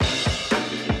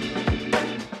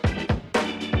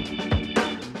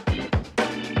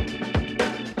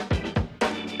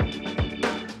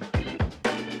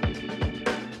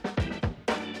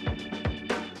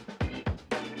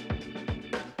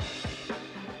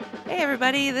Hey,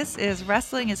 everybody, this is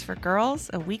Wrestling is for Girls,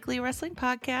 a weekly wrestling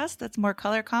podcast that's more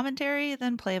color commentary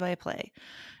than play by play.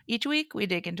 Each week, we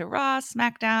dig into Raw,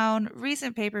 SmackDown,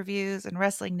 recent pay per views, and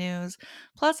wrestling news,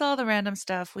 plus all the random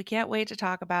stuff we can't wait to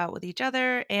talk about with each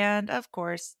other and, of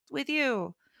course, with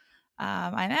you.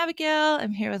 I'm Abigail.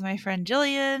 I'm here with my friend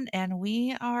Jillian, and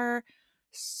we are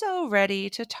so ready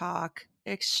to talk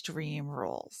Extreme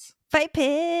Rules. Fight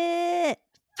Pit!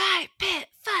 Fight Pit!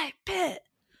 Fight Pit!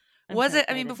 I'm Was so it,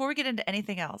 I mean, excited. before we get into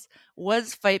anything else,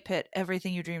 was Fight Pit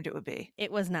everything you dreamed it would be?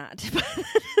 It was not.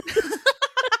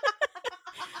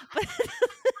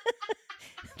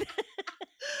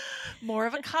 More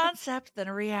of a concept than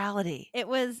a reality. It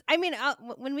was, I mean,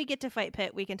 when we get to Fight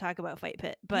Pit, we can talk about Fight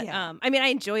Pit. But, Yeah. I mean, I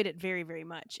enjoyed it very, very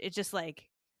much. It's just like,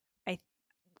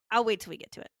 I'll wait till we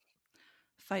get to it.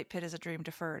 Fight Pit is a dream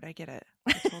deferred. I get it.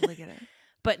 I totally get it.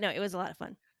 But no, it was a lot of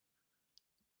fun.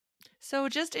 So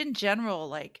just in general,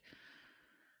 like,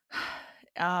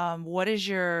 what are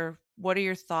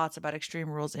your thoughts about Extreme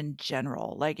Rules in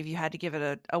general? Like, if you had to give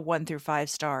it a 1 through 5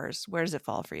 stars, where does it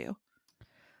fall for you?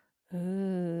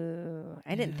 Ooh,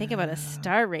 I didn't think about a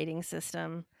star rating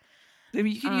system. I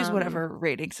mean, you can use whatever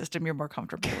rating system you're more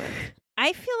comfortable with.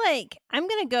 I feel like I'm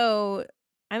gonna go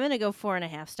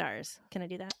 4.5 stars. Can I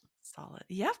do that? Solid.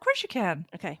 Yeah, of course you can.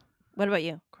 Okay. What about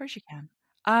you? Of course you can.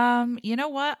 You know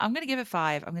what? I'm gonna give it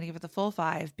 5. I'm gonna give it the full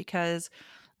 5 because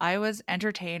I was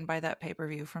entertained by that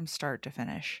pay-per-view from start to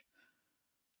finish.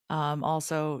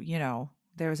 Also,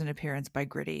 there was an appearance by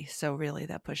Gritty, so really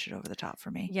that pushed it over the top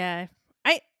for me. Yeah.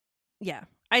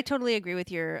 I totally agree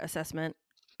with your assessment.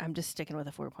 I'm just sticking with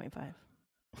a 4.5.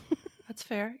 That's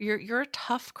fair. You're a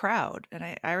tough crowd,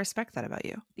 and I respect that about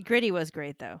you. Gritty was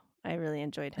great though. I really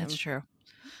enjoyed him. That's true.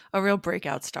 A real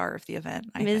breakout star of the event,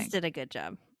 I Miz think. did a good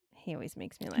job. He always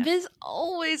makes me laugh. Miz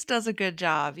always does a good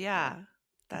job. Yeah.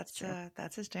 That's true.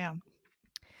 That's his jam.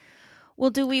 Well,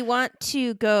 do we want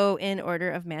to go in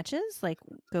order of matches? Like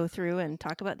go through and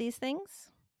talk about these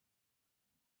things?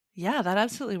 Yeah, that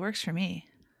absolutely works for me.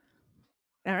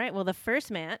 All right. Well, the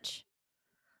first match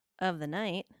of the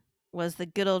night was the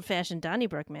good old-fashioned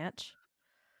Donnybrook match.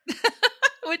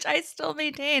 Which I still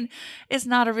maintain is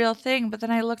not a real thing, but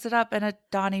then I looked it up and a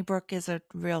Donnybrook is a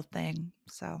real thing.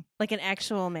 So Like an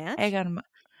actual match?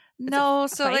 No,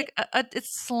 so fight? like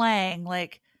it's slang.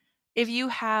 Like if you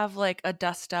have like a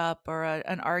dust up or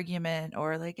an argument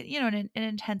or like an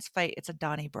intense fight, it's a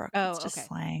Donnybrook. Oh, It's just okay.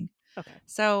 slang. Okay.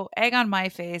 So egg on my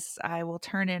face. I will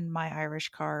turn in my Irish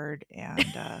card and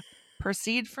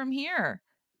proceed from here.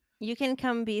 You can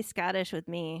come be Scottish with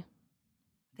me.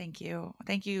 Thank you.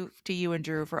 Thank you to you and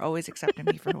Drew for always accepting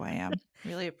me for who I am.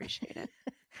 Really appreciate it.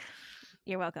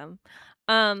 You're welcome.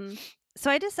 So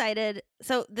I decided,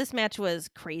 so this match was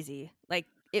crazy. Like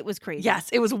it was crazy. Yes,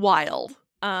 it was wild.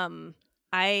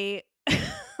 I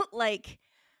like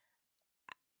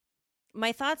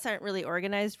my thoughts aren't really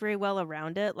organized very well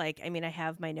around it. Like, I mean, I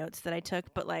have my notes that I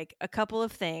took, but like a couple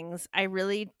of things. I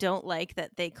really don't like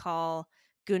that they call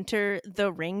Gunter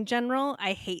the Ring General.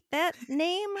 I hate that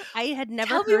name. I had never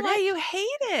Tell heard me why it. you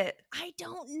hate it. I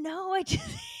don't know. I just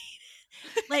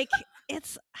hate it. Like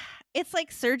it's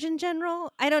like Surgeon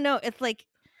General. I don't know. It's like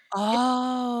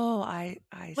I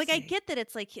like see. I get that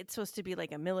it's like it's supposed to be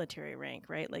like a military rank,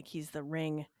 right? Like he's the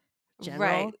ring general.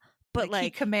 Right. But Like he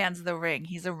commands the ring.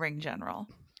 He's a ring general.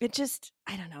 it just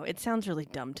I don't know. It sounds really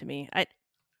dumb to me.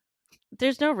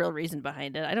 There's no real reason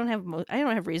behind it. I don't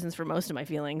have reasons for most of my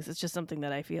feelings. It's just something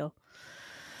that I feel.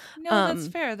 No, that's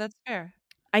fair. That's fair.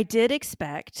 I did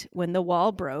expect when the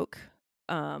wall broke,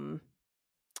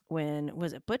 when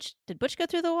was it Butch? Did Butch go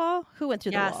through the wall? Who went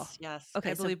through the wall? Yes.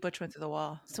 Okay, I believe Butch went through the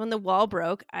wall. So when the wall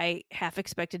broke, I half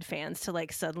expected fans to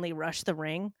like suddenly rush the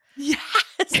ring. Yes,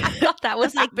 I thought that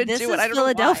was like happened this too. is I don't know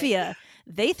Philadelphia.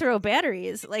 They throw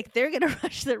batteries. Like they're gonna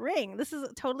rush the ring. This is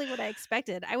totally what I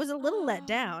expected. I was a little let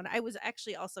down. I was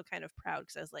actually also kind of proud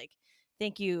because I was like,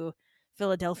 "Thank you,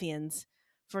 Philadelphians,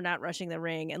 for not rushing the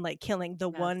ring and like killing the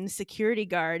one security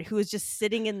guard who was just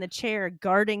sitting in the chair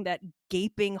guarding that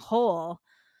gaping hole."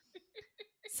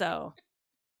 So.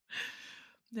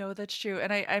 No, that's true.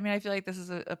 And I mean, I feel like this is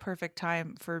a perfect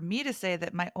time for me to say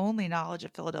that my only knowledge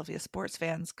of Philadelphia sports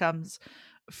fans comes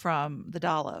from the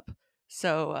Dollop.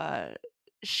 So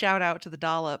shout out to the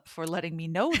Dollop for letting me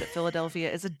know that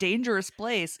Philadelphia is a dangerous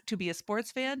place to be a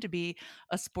sports fan, to be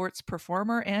a sports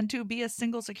performer, and to be a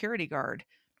single security guard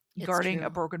guarding a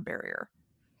broken barrier.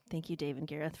 Thank you, Dave and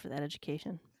Gareth, for that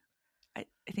education. I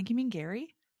think you mean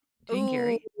Gary? Do you mean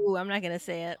Gary? Ooh, I'm not going to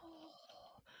say it.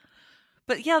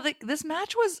 But yeah, this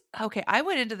match was okay. I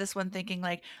went into this one thinking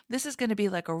like this is going to be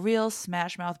like a real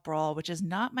smash mouth brawl, which is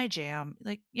not my jam.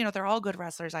 Like, they're all good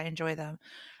wrestlers. I enjoy them.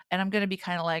 And I'm going to be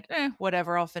kind of like,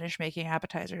 whatever, I'll finish making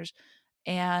appetizers.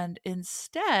 And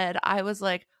instead, I was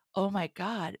like, oh my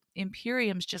God,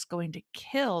 Imperium's just going to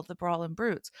kill the Brawling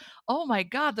Brutes. Oh my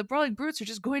God, the Brawling Brutes are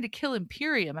just going to kill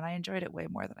Imperium. And I enjoyed it way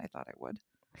more than I thought I would.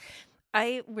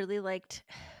 I really liked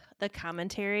the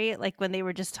commentary, like when they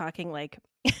were just talking, like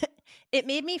it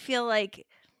made me feel like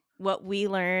what we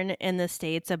learn in the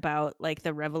States about like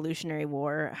the Revolutionary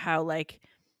War, how like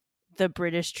the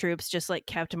British troops just like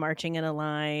kept marching in a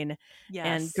line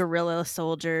and guerrilla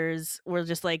soldiers were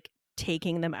just like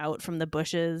taking them out from the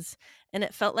bushes. And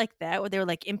it felt like that, where they were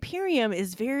like, Imperium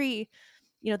is very,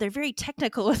 they're very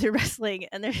technical with their wrestling.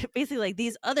 And they're basically like,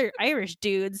 these other Irish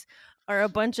dudes are a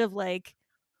bunch of like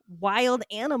wild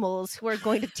animals who are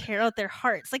going to tear out their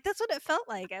hearts. Like, that's what it felt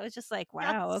like. I was just like,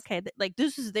 wow, okay. Like,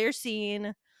 this is their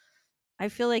scene. I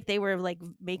feel like they were like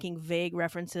making vague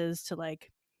references to like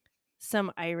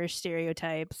some Irish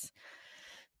stereotypes.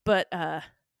 But the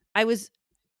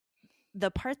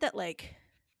part that like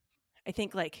I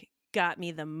think like got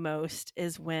me the most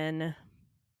is when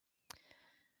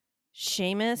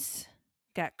Sheamus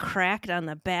got cracked on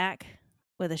the back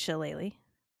with a shillelagh.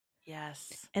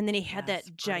 Yes. And then he had that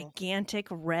gigantic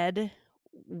red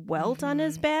welt on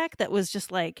his back that was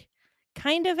just like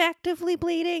kind of actively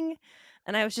bleeding.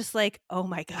 And I was just like, oh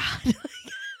my God.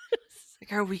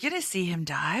 Like, are we going to see him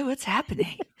die? What's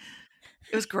happening?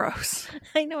 It was gross.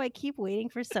 I know, I keep waiting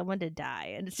for someone to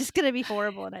die and it's just going to be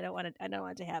horrible and I don't want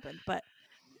it to happen. But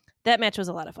that match was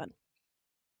a lot of fun.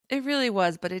 It really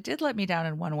was, but it did let me down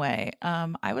in one way.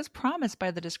 I was promised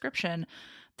by the description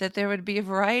that there would be a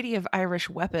variety of Irish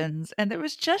weapons, and there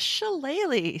was just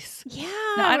shillelaghs. Yeah.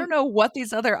 Now, I don't know what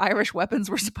these other Irish weapons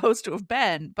were supposed to have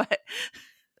been, but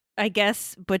I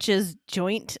guess Butch's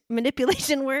joint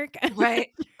manipulation work. Right.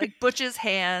 Like Butch's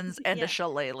hands and a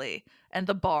shillelagh and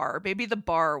the bar. Maybe the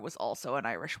bar was also an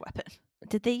Irish weapon.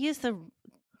 Did they use the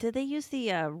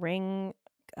ring,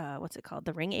 what's it called?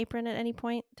 The ring apron at any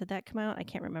point? Did that come out? I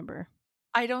can't remember.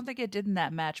 I don't think it did in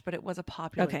that match, but it was a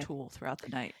popular tool throughout the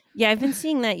night. Yeah, I've been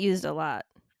seeing that used a lot.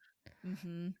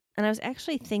 Mm-hmm. And I was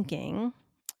actually thinking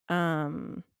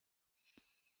of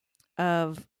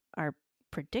our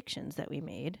predictions that we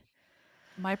made.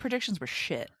 My predictions were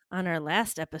shit. On our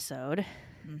last episode.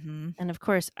 Mm-hmm. And of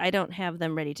course, I don't have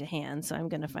them ready to hand, so I'm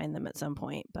going to find them at some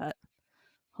point. But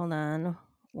hold on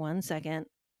 1 second.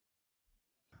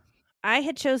 I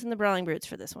had chosen the Brawling Brutes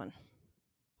for this one.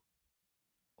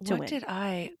 Why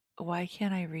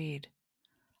can't I read?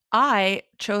 I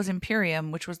chose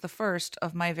Imperium, which was the first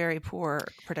of my very poor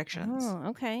predictions. Oh,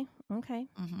 okay.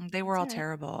 Mm-hmm. They were all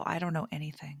terrible. I don't know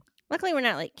anything. Luckily, we're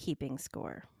not like keeping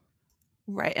score.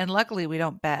 Right. And luckily, we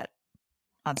don't bet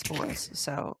on sports.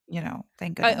 So,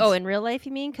 thank goodness. Oh, in real life,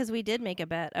 you mean? Because we did make a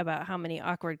bet about how many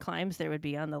awkward climbs there would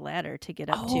be on the ladder to get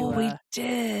up to. Oh, we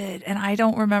did. And I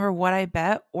don't remember what I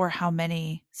bet or how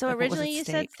many. So originally you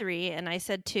said 3 and I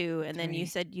said 2 and then you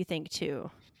said you think 2.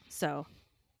 So.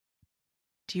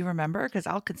 Do you remember? Because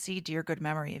I'll concede to your good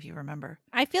memory if you remember.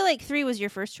 I feel like 3 was your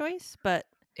first choice, but.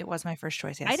 It was my first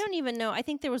choice, yes. I don't even know. I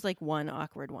think there was like one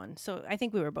awkward one. So I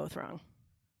think we were both wrong.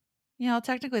 Yeah,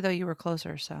 technically, though, you were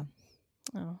closer, so.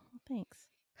 Oh, thanks.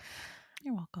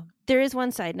 You're welcome. There is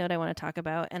one side note I want to talk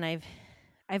about, and I've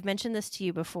mentioned this to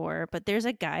you before, but there's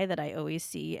a guy that I always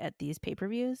see at these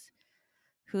pay-per-views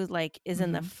who like is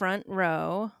in the front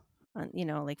row,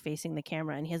 like facing the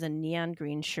camera, and he has a neon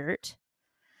green shirt.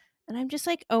 And I'm just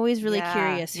like always really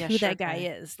curious who that guy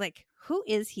is. Like, who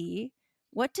is he?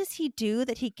 What does he do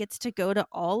that he gets to go to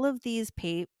all of these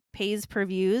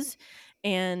pays-per-views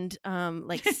and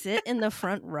like sit in the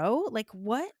front row? Like,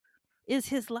 what is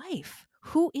his life?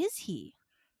 Who is he?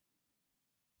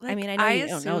 Like, I mean, I know you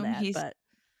don't know that, but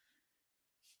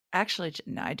actually,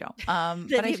 no, I don't.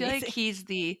 But I feel like he's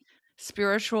the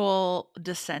spiritual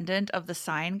descendant of the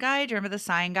sign guy. Do you remember the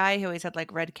sign guy who always had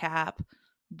like red cap,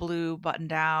 blue button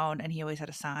down, and he always had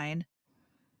a sign?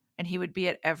 And he would be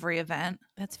at every event.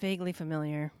 That's vaguely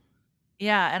familiar.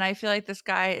 Yeah, and I feel like this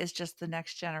guy is just the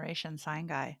next generation sign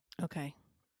guy. Okay.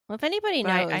 Well, if anybody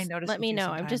knows, let me know.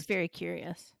 I'm just very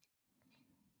curious.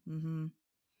 Mm-hmm.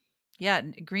 Yeah,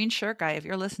 green shirt guy, if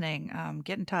you're listening,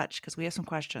 get in touch because we have some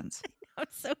questions. I'm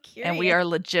so curious. And we are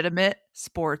legitimate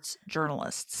sports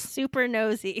journalists. Super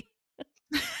nosy.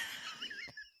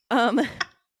 That's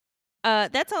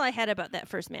all I had about that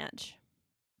first match.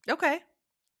 Okay.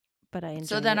 But I enjoyed it.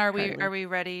 So then are we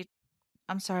ready?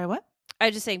 I'm sorry, what? I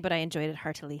was just saying, but I enjoyed it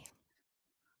heartily.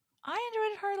 I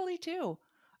enjoyed it heartily too.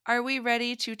 Are we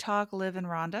ready to talk Liv and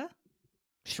Ronda?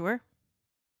 Sure.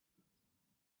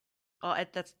 Oh,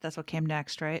 that's what came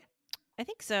next, right? I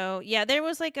think so. Yeah, there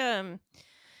was a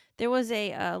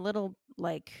little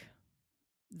like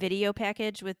video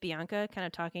package with Bianca kind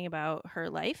of talking about her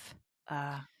life.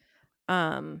 Uh,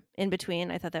 In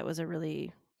between, I thought that was a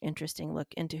really interesting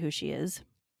look into who she is.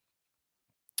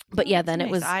 But oh, yeah, that's then it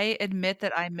nice. was I admit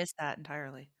that I missed that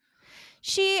entirely.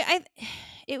 she I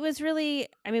it was really,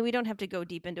 I mean, we don't have to go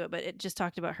deep into it, but it just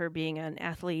talked about her being an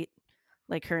athlete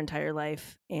like her entire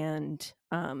life, and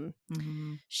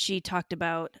Mm-hmm. she talked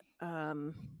about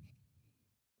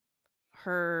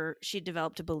she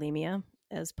developed bulimia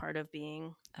as part of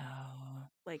being Oh,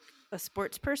 like a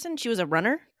sports person. She was a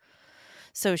runner,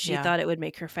 so she yeah. thought it would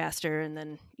make her faster, and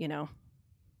then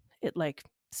it like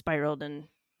spiraled, and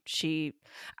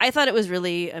I thought it was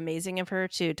really amazing of her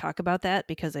to talk about that,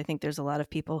 because I think there's a lot of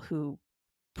people who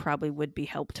probably would be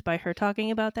helped by her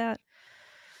talking about that.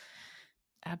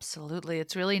 Absolutely.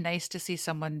 It's really nice to see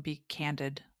someone be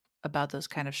candid about those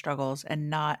kind of struggles and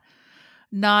not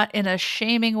in a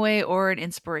shaming way or an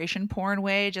inspiration porn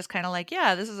way, just kind of like,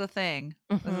 yeah, this is a thing.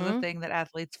 This is a Hmm. thing that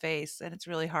athletes face and it's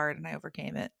really hard and I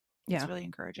overcame it. It's Yeah. really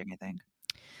encouraging, I think.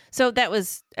 So that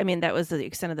was, I mean, that was the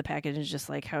extent of the package, is just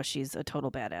like how she's a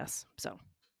total badass. So,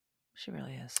 She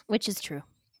really is. which is true.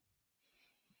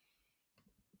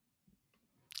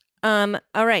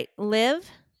 All right, Liv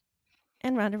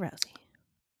and Ronda Rousey.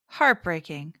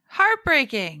 Heartbreaking.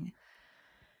 Heartbreaking.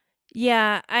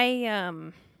 Yeah,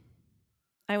 I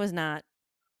was not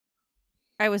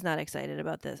excited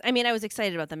about this. I mean, I was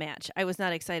excited about the match. I was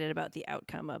not excited about the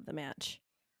outcome of the match.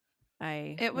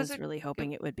 I It was was really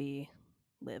hoping it would be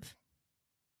Liv.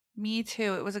 me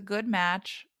too. It was a good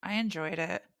match. I enjoyed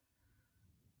it.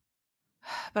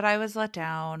 But I was let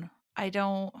down.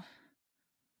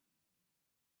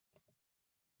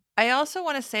 I also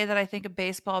want to say that I think a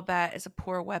baseball bat is a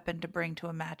poor weapon to bring to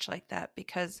a match like that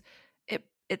because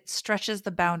it stretches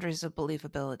the boundaries of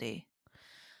believability.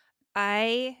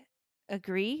 I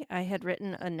agree. I had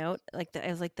written a note like I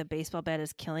was like, the baseball bat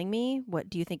is killing me. What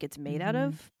do you think it's made out Mhm.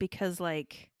 of? Because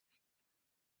like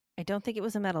I don't think it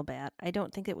was a metal bat. I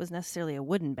don't think it was necessarily a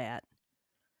wooden bat.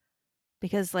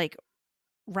 Because like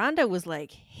Ronda was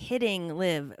like hitting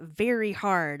Liv very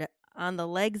hard on the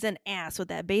legs and ass with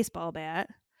that baseball bat.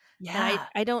 And Yeah,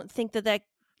 I don't think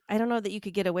I don't know that you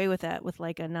could get away with that with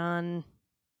like a non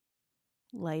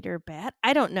lighter bat.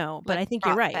 I don't know, but like I a think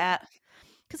you're prop right. bat.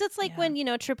 Cuz it's like Yeah.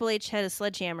 when, Triple H had a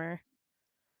sledgehammer.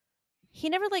 He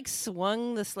never like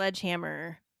swung the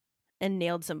sledgehammer and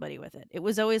nailed somebody with it. It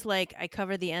was always like I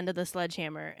cover the end of the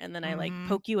sledgehammer and then I like Mhm.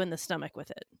 poke you in the stomach with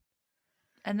it.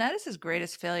 And that is his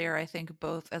greatest failure, I think,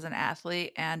 both as an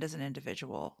athlete and as an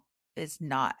individual, is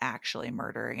not actually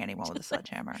murdering anyone with a Just like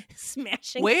sledgehammer.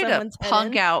 smashing Way to someone's head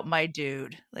punk in. out my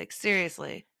dude. Like,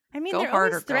 seriously. I mean, Go they're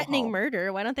hard always or go threatening home.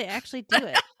 murder. Why don't they actually do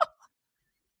it?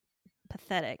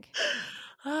 Pathetic.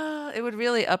 It would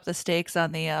really up the stakes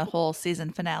on the whole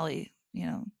season finale,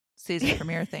 season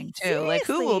premiere thing too. Like,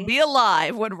 who will Seriously. be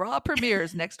alive when Raw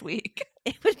premieres next week?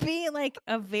 It would be like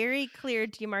a very clear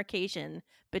demarcation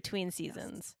between Yes,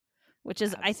 seasons, which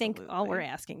is I think all we're absolutely.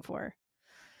 asking for.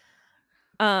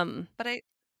 Um But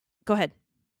Go ahead.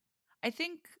 I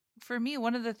think for me,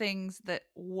 one of the things that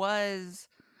was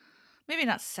maybe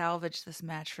not salvage this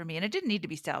match for me, and it didn't need to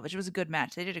be salvaged. It was a good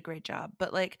match. They did a great job.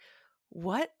 But like,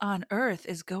 what on earth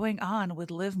is going on with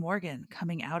Liv Morgan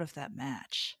coming out of that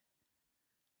match?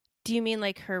 Do you mean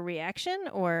like her reaction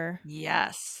or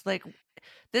Yes. Like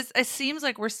this it seems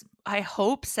like I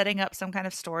hope setting up some kind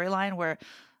of storyline where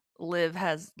Liv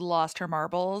has lost her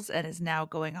marbles and is now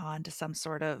going on to some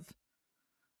sort of,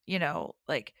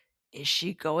 like, is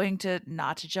she going to,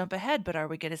 not to jump ahead, but are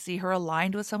we going to see her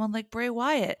aligned with someone like Bray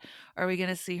Wyatt? Are we going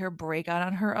to see her break out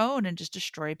on her own and just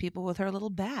destroy people with her little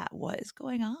bat? What is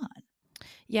going on?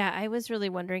 Yeah, I was really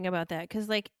wondering about that cuz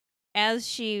like as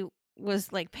she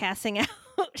was like passing out,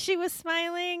 she was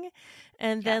smiling,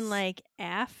 and then Yes. like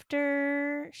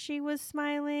after she was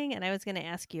smiling, and I was going to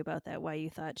ask you about that, why you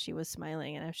thought she was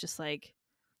smiling, and I was just like,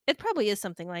 it probably is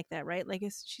something like that, right? Like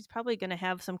she's probably going to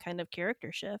have some kind of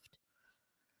character shift.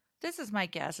 This is my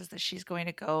guess, is that she's going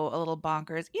to go a little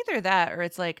bonkers. Either that or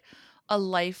it's like a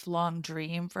lifelong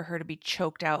dream for her to be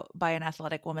choked out by an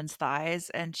athletic woman's thighs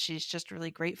and she's just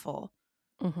really grateful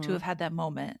to Mhm. have had that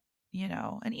moment.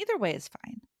 And either way is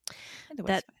fine. Either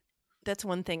way is That fine. that's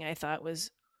one thing I thought was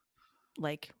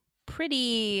like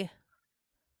pretty,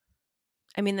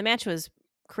 I mean, the match was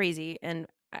crazy, and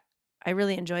I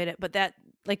really enjoyed it, but that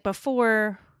like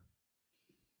before,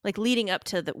 like leading up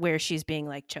to where she's being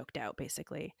like choked out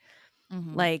basically.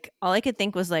 Mhm. Like all I could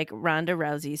think was like Ronda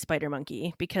Rousey Spider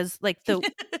Monkey, because like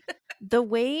The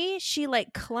way she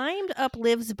like climbed up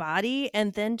Liv's body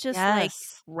and then just like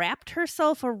Yes. wrapped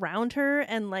herself around her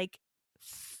and like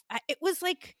it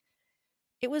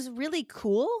was really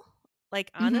cool.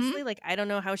 Like Mm-hmm. honestly, like I don't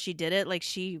know how she did it. Like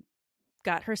she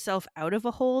got herself out of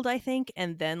a hold, I think,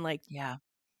 and then like Yeah.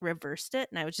 reversed it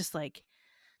and I was just like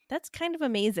that's kind of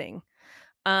amazing.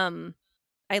 Um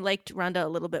I liked Rhonda a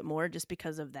little bit more just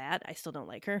because of that. I still don't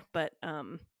like her, but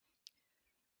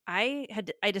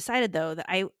I decided though that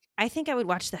I think I would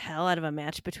watch the hell out of a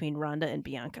match between Rhonda and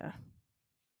Bianca.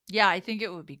 Yeah, I think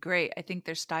it would be great. I think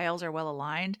their styles are well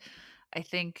aligned. I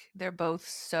think they're both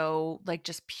so like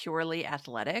just purely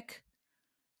athletic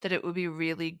that it would be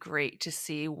really great to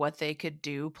see what they could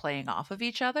do playing off of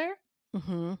each other.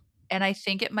 Mhm. And I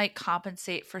think it might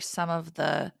compensate for some of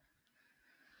the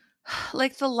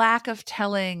like the lack of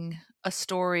telling a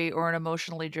story or an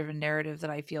emotionally driven narrative that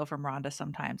I feel from Rhonda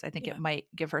sometimes. I think it Yeah. might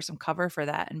give her some cover for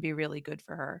that and be really good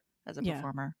for her as a Yeah.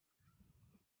 performer.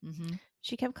 Mhm.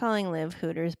 She kept calling Liv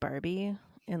Hooters Barbie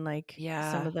in like some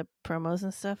Yeah. of the promos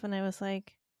and stuff and I was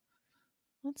like,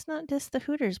 let's not diss the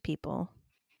Hooters people.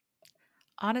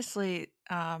 Honestly,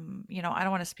 I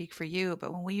don't want to speak for you,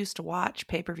 but when we used to watch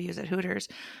pay-per-views at Hooters,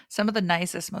 some of the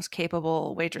nicest, most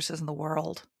capable waitresses in the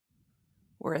world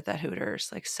were at that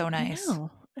Hooters. Like so I nice. know.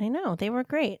 I know. They were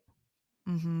great.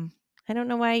 Mhm. I don't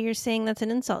know why you're saying that's an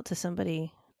insult to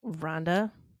somebody,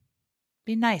 Rhonda.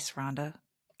 Be nice, Rhonda.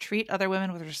 Treat other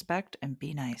women with respect and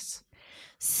be nice.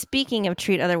 Speaking of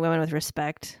treat other women with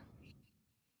respect,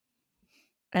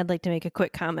 I'd like to make a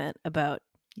quick comment about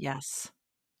Yes.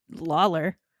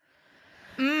 Lawler.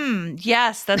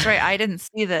 Yes, that's right. I didn't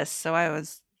see this, so I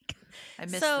missed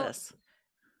So, this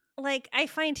like, I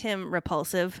find him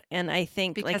repulsive, and I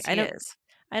think, like, because he is.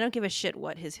 I don't give a shit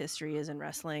what his history is in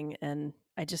wrestling, and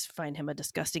I just find him a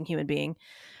disgusting human being.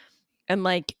 And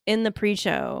like in the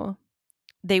pre-show,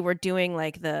 they were doing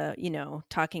like the,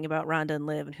 talking about Ronda and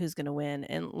Liv and who's going to win.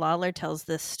 And Lawler tells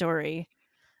this story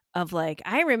of like,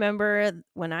 I remember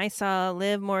when I saw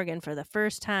Liv Morgan for the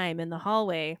first time in the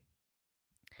hallway,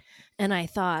 and I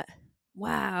thought,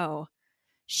 wow,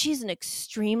 she's an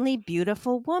extremely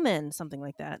beautiful woman, something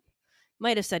like that.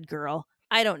 Might have said girl.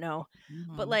 I don't know.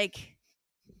 But Mhm. like,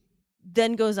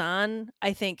 then goes on,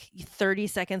 I think 30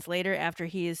 seconds later, after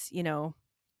he's,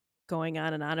 going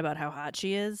on and on about how hot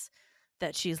she is,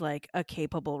 that she's like a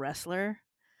capable wrestler.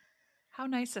 How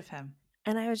nice of him.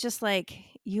 And I was just like,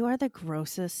 you are the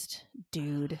grossest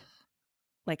dude.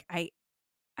 Like I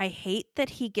hate that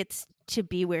he gets to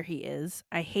be where he is.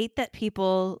 I hate that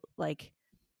people like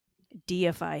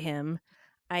deify him.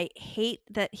 I hate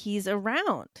that he's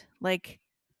around. Like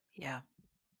Yeah.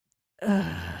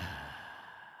 ugh.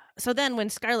 So then when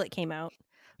Scarlett came out,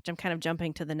 which I'm kind of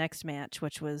jumping to the next match,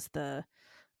 which was the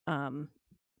um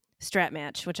strat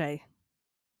match, which I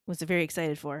was very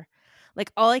excited for.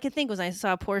 Like all I could think was I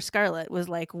saw poor Scarlett was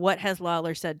like, what has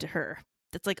Lawler said to her?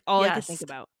 That's like all I could think Yes.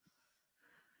 about.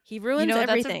 He You ruins know,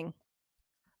 everything.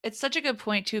 it's such a good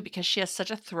point too because she has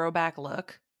such a throwback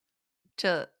look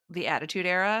to the Attitude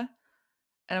Era.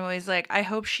 And I'm always like, I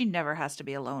hope she never has to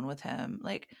be alone with him.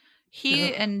 Like he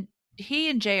Ugh. and he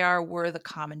and JR were the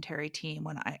commentary team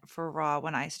for Raw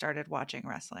when I started watching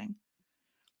wrestling.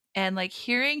 And like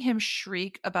hearing him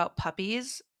shriek about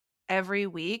puppies every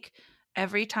week,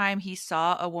 every time he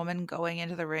saw a woman going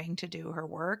into the ring to do her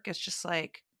work, it's just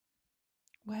like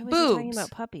Why was he talking about boobs.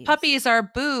 puppies? Puppies are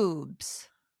boobs.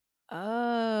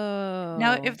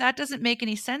 Now, if Oh. that doesn't make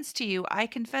any sense to you, I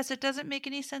confess it doesn't make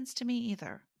any sense to me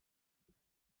either.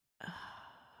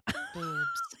 Oh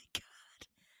Boobs. my god.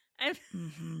 I'm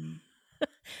Mhm.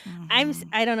 Mhm.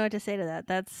 I don't know what to say to that.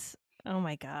 That's oh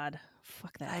my god.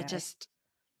 Fuck that I guy. just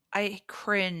I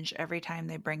cringe every time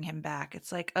they bring him back.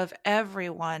 It's like of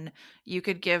everyone you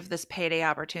could give this payday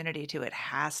opportunity to, it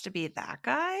has to be that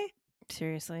guy?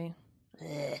 Seriously.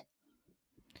 Ugh.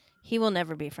 He will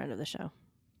never be a friend of the show.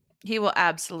 He will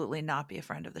absolutely not be a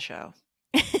friend of the show.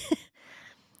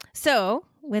 So,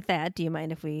 with that, do you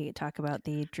mind if we talk about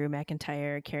the Drew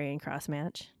McIntyre Karrion Cross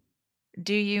match?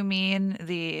 Do you mean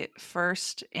the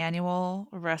first annual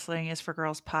Wrestling is for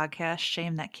Girls podcast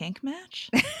Shame That Kink match?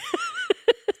 Is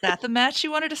that the match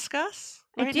you want to discuss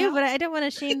I right do, now? but I don't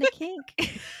want to shame the kink.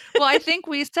 Well, I think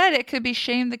we said it could be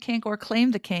shame the kink or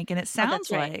claim the kink, and it Oh, that's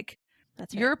sounds right. like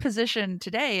That's right. your position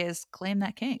today is claim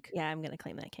that kink. Yeah, I'm gonna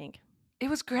claim that kink. It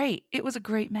was great. It was a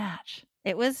great match.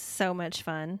 It was so much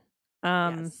fun.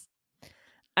 Um, Yes.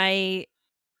 I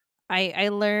I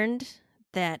learned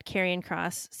that Karrion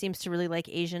Cross seems to really like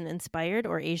Asian inspired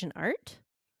or Asian art.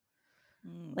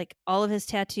 Mm. Like all of his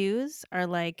tattoos are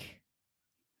like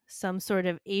some sort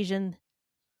of Asian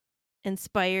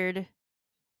inspired.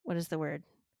 What is the word?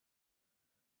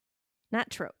 Not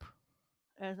trope.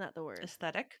 That's not the word.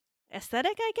 Aesthetic?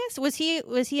 Aesthetic, I guess. Was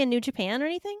he in New Japan or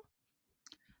anything?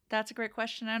 That's a great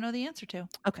question I know the answer to.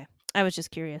 Okay. I was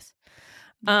just curious.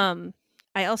 Yeah.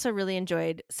 I also really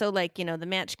enjoyed, so like, the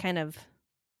match kind of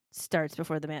starts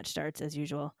before the match starts as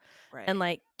usual. Right. And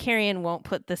like Carrion won't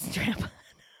put the strap on.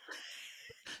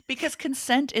 Because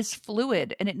consent is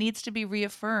fluid and it needs to be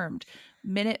reaffirmed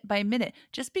minute by minute.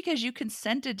 Just because you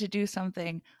consented to do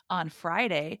something on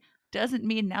Friday doesn't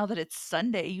mean now that it's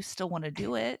Sunday you still want to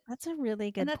do it. That's a really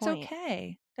And good that's point.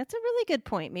 okay. That's a really good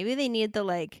point. Maybe they need the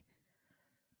like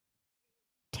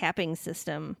tapping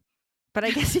system. But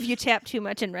I guess if you tap too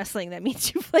much in wrestling, that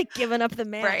means you've like given up the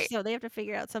match. Right. So they have to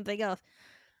figure out something else.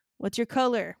 What's your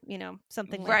color?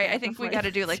 Something like Right. that. I think we got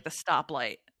to do like the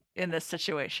stoplight in this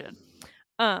situation.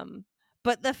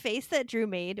 But the face that Drew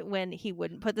made when he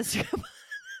wouldn't put the strap on,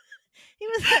 he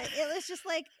was just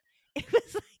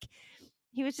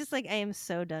like I am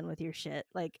so done with your shit.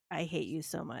 Like, I hate you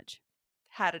so much.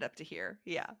 Had it up to here.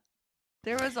 Yeah.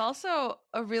 There was also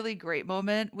a really great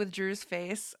moment with Drew's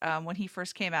face when he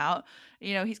first came out.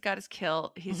 He's got his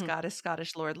kilt, he's got his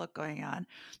Scottish Lord look going on,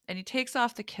 and he takes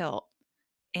off the kilt,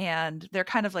 and they're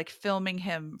kind of like filming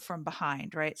him from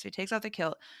behind, right? So he takes off the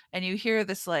kilt, and you hear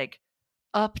this like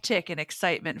uptick in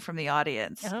excitement from the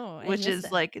audience, which is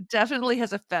that. like definitely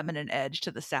has a feminine edge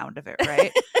to the sound of it,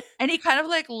 right? And he kind of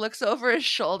like looks over his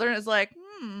shoulder and is like,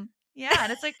 yeah.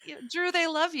 And it's like, Drew, they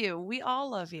love you. We all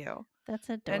love you. That's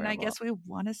adorable. And I guess we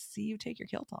want to see you take your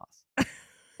kilt off.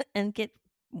 And get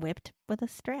whipped with a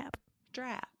strap.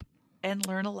 And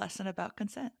learn a lesson about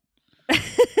consent.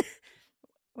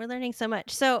 We're learning so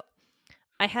much. So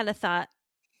I had a thought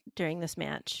during this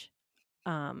match.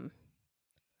 And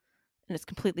it's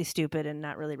completely stupid and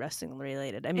not really wrestling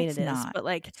related. I mean, it is, but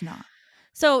like, it's not.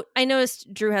 So I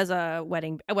noticed Drew has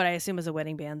what I assume is a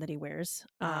wedding band that he wears.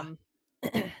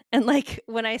 And like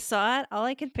when I saw it, all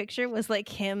I could picture was like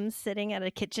him sitting at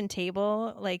a kitchen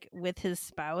table, like with his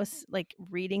spouse, like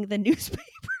reading the newspaper.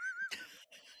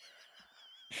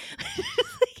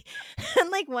 I'm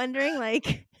like wondering,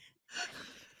 like,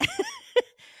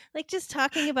 like just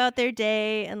talking about their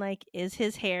day and like, is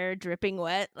his hair dripping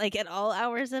wet like at all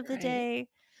hours of the day?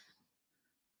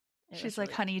 She's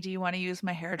like, honey, do you want to use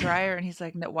my hair dryer? And he's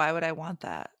like, no, why would I want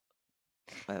that?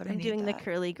 Why would I need doing that? the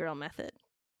curly girl method.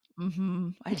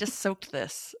 I just soaked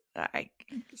this.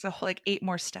 It's like 8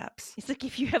 more steps. He's like,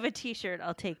 if you have a t-shirt,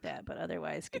 I'll take that, but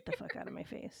otherwise get the fuck out of my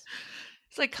face.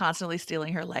 It's like constantly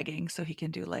stealing her leggings so he can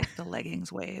do like the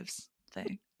leggings waves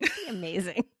thing.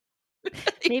 Amazing.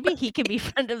 Maybe he can be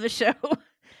friend of the show.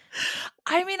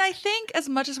 I mean, I think as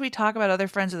much as we talk about other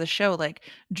friends of the show, like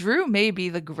Drew may be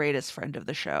the greatest friend of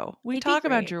the show. We talk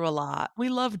about Drew a lot. We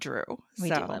love Drew.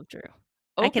 We do love Drew.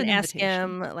 I can ask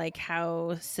him like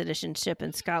how citizenship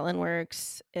in Scotland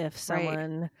works if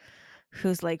someone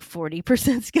who's like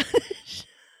 40% Scottish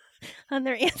on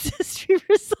their ancestry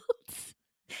results.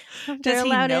 Does he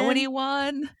know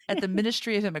anyone at the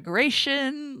Ministry of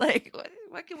Immigration? Like,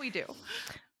 what can we do?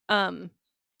 One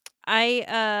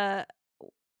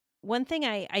thing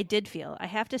I did feel, I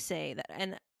have to say that,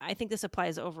 and I think this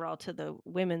applies overall to the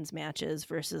women's matches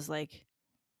versus like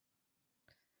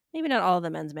maybe not all the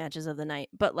men's matches of the night,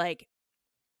 but like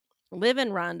Liv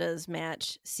and Ronda's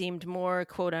match seemed more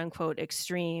quote unquote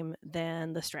extreme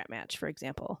than the strap match, for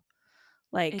example.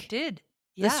 Like it did.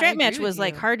 Yeah, the strap match was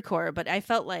like hardcore, but I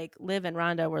felt like Liv and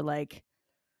Ronda were like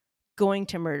going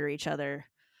to murder each other.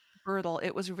 Brutal.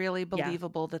 It was really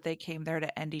believable that they came there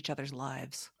to end each other's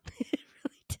lives. It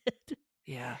really did.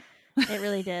 Yeah. It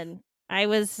really did. I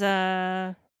was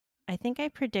I think I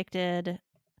predicted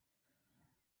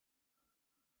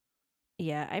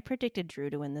I predicted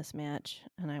Drew to win this match,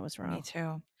 and I was wrong. Me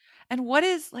too. And what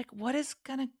is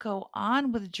gonna go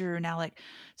on with Drew now? Like,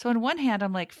 so on one hand,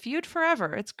 I'm like, feud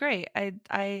forever. It's great.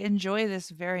 I enjoy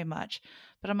this very much.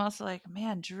 But I'm also like,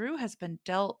 man, Drew has been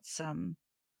dealt some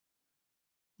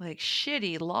like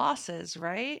shitty losses,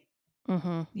 right?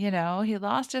 Mm-hmm. He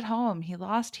lost at home. He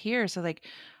lost here. So like,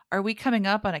 are we coming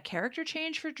up on a character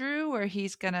change for Drew where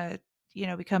he's gonna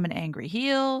become an angry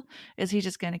heel? Is he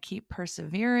just going to keep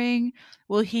persevering?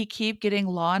 Will he keep getting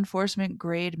law enforcement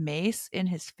grade mace in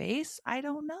his face? I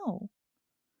don't know.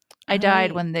 I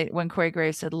died when Corey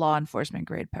Graves said law enforcement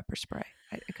grade pepper spray.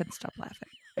 I couldn't stop laughing.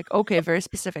 Like, okay, very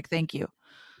specific. Thank you.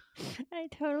 I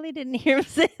totally didn't hear him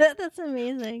say that. That's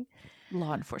amazing.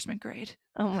 Law enforcement grade.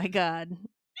 Oh my God.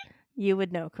 You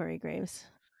would know Corey Graves.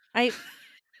 I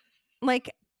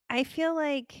feel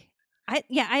like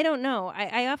I don't know.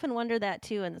 I often wonder that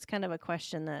too, and it's kind of a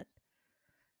question that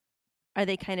are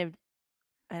they kind of,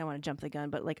 I don't want to jump the gun,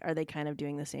 but like, are they kind of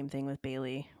doing the same thing with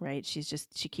Bayley, right? She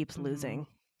keeps losing.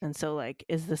 And so like,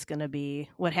 is this gonna be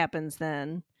what happens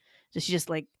then? Does she just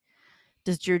like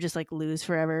does Drew just like lose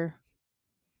forever,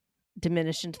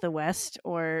 diminish into the West,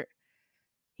 or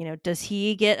does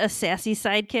he get a sassy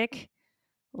sidekick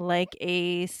like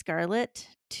a Scarlet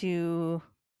to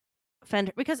fend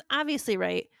her? Because obviously,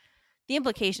 right, the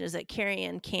implication is that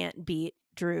Carrion can't beat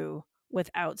Drew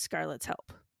without Scarlet's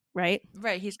help, right?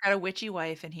 Right, he's got a witchy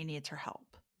wife and he needs her help.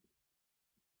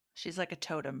 She's like a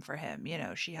totem for him,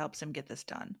 she helps him get this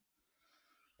done.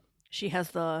 She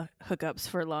has the hookups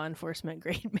for law enforcement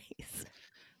grade mace.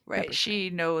 Right, she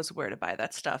knows where to buy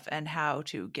that stuff and how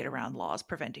to get around laws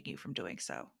preventing you from doing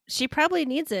so. She probably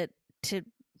needs it to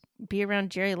be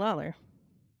around Jerry Lawler.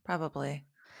 Probably.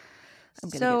 I'm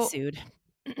gonna get sued.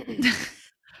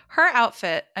 Her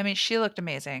outfit, I mean, she looked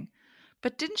amazing.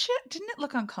 But didn't it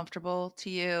look uncomfortable to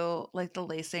you, like the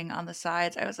lacing on the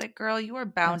sides? I was like, girl, you are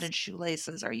bound in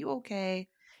shoelaces. Are you okay?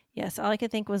 Yes, all I could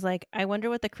think was like, I wonder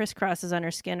what the crisscrosses on her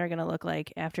skin are going to look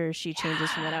like after she changes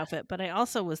from that outfit. But I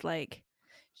also was like,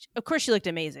 of course she looked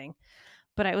amazing.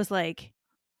 But I was like,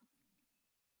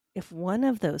 if one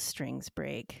of those strings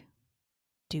break,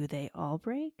 do they all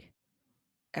break?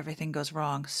 Everything goes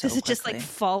wrong so Does it quickly. just like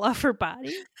fall off her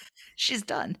body? She's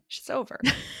done. She's over.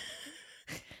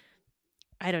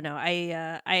 I don't know.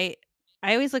 I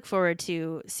always look forward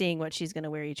to seeing what she's going to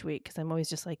wear each week because I'm always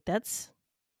just like, that's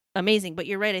amazing. But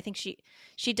you're right. I think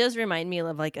she does remind me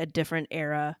of like a different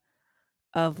era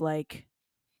of like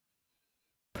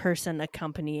person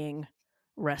accompanying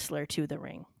wrestler to the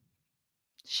ring.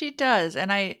 She does.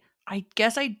 And I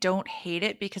guess I don't hate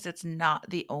it because it's not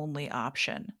the only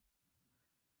option.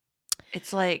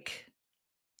 It's like,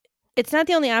 it's not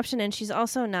the only option. And she's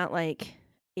also not like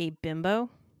a bimbo.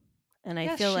 And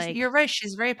I feel like you're right.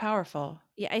 She's very powerful.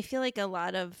 Yeah, I feel like a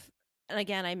lot of, and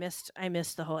again, I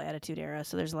missed the whole Attitude Era,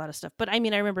 so there's a lot of stuff. But I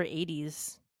mean, I remember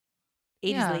 80s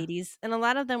ladies, and a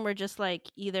lot of them were just like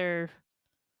either.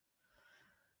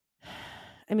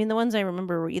 I mean, the ones I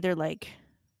remember were either like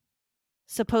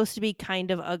supposed to be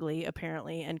kind of ugly,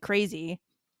 apparently, and crazy,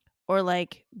 or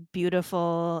like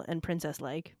beautiful and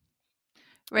princess-like.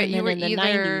 Right, and you were in the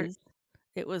either 90s,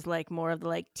 it was like more of the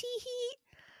like tee-hee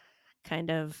kind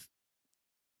of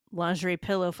lingerie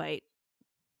pillow fight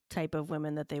type of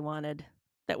women that they wanted,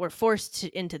 that were forced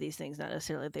into these things, not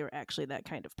necessarily they were actually that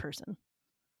kind of person.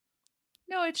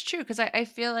 No, it's true because I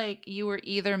feel like you were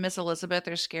either Miss Elizabeth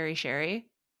or Scary Sherry.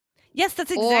 Yes,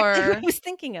 that's exactly what I was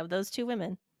thinking of, those two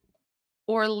women.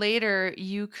 Or later,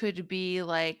 you could be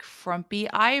like Frumpy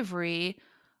Ivory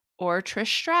or Trish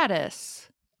Stratus.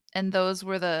 And those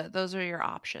are your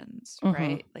options,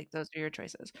 right? Like those are your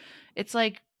choices. It's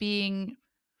like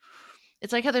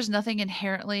how there's nothing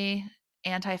inherently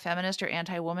anti-feminist or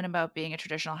anti-woman about being a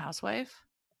traditional housewife.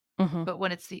 But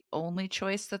when it's the only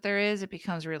choice that there is, it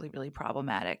becomes really, really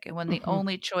problematic. And when the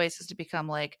only choice is to become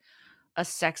like a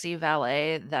sexy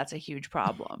valet, that's a huge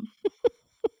problem.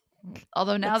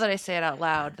 Although now that I say it out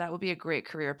loud, that would be a great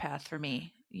career path for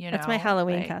me. That's my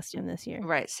Halloween costume this year.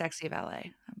 Right, sexy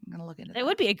valet. I'm going to look into that. It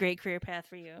would be a great career path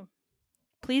for you.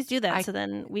 Please do that so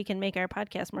then we can make our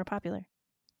podcast more popular.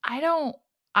 I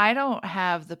don't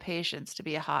have the patience to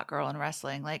be a hot girl in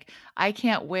wrestling. Like, I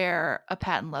can't wear a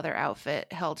patent leather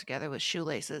outfit held together with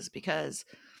shoelaces because,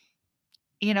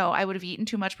 I would have eaten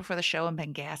too much before the show and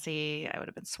been gassy. I would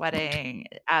have been sweating.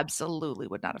 It absolutely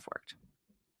would not have worked.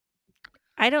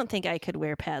 I don't think I could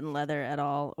wear patent leather at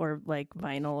all, or like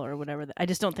vinyl or whatever. I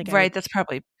just don't think that's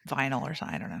probably vinyl or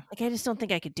something. I don't know. Like, I just don't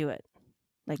think I could do it.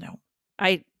 Like, no.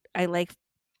 I like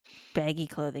baggy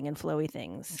clothing and flowy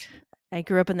things. I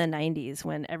grew up in the 90s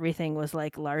when everything was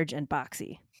like large and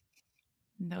boxy.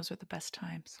 And those were the best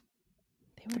times.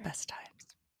 They were the best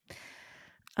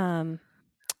times.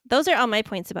 Those are all my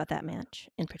points about that match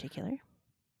in particular.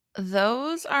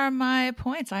 Those are my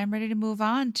points. I'm ready to move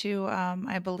on to,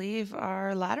 I believe,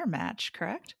 our ladder match,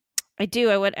 correct? I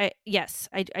do. Yes,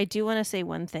 I do want to say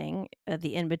one thing.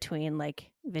 The in-between like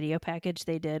video package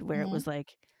they did where it was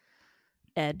like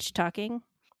Edge talking.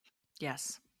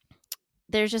 Yes.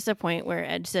 There's just a point where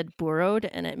Edge said borrowed,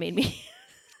 and it made me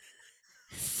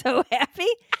so happy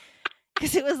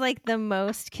because it was like the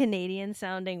most Canadian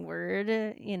sounding word.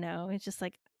 It's just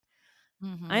like,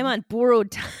 I'm on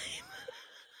borrowed time.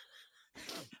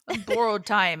 Borrowed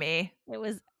timey. It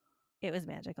was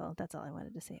magical. That's all I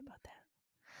wanted to say about that.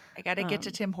 I got to get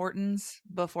to Tim Hortons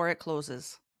before it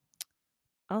closes.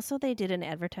 Also, they did an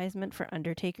advertisement for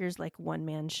Undertaker's like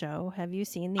one-man show. Have you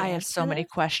seen the? I have so many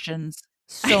questions.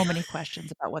 So many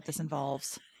questions about what this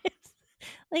involves. It's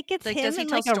like, him in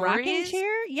like a rocking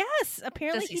chair. Yes,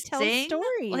 apparently he tells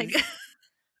stories. Like,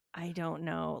 I don't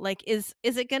know. Like, is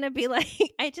it gonna be like?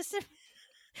 I just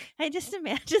I just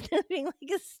imagine there being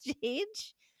like a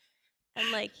stage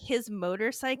and like his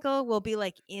motorcycle will be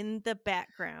like in the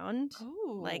background,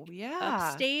 Oh, like yeah.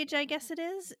 upstage, I guess it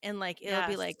is. And like it'll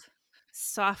be Yes. like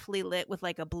softly lit with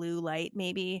like a blue light,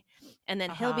 maybe. And then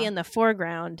he'll be Uh-huh. in the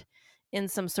foreground in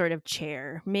some sort of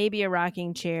chair, maybe a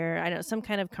rocking chair, I don't know, some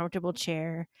kind of comfortable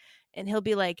chair. And he'll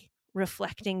be like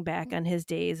reflecting back on his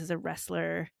days as a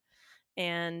wrestler.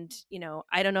 And,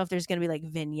 I don't know if there's going to be like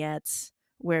vignettes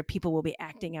where people will be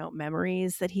acting out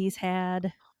memories that he's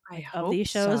had I like of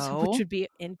these hope shows, which so. would be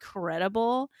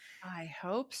incredible. I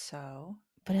hope so.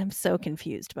 But I'm so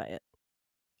confused by it.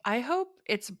 I hope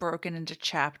it's broken into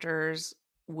chapters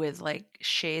with like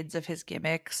shades of his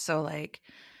gimmicks. So like,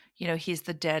 he's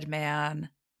the dead man.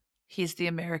 He's the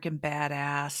American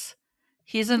badass.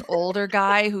 He's an older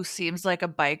guy who seems like a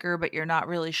biker, but you're not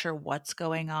really sure what's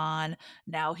going on.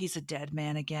 Now he's a dead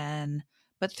man again.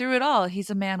 But through it all, he's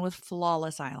a man with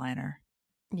flawless eyeliner.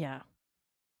 Yeah.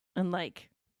 And like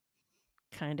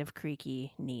kind of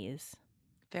creaky knees.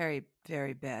 Very,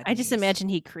 very bad I just knees. imagine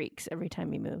he creaks every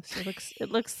time he moves.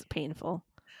 It looks painful.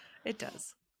 It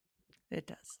does. It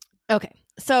does. Okay.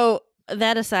 So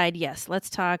that aside, yes, let's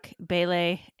talk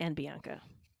Bele and Bianca.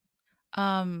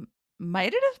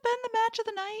 Might it have been the match of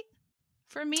the night?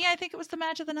 For me, I think it was the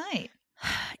match of the night.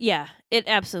 Yeah, it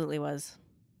absolutely was.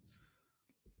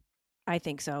 I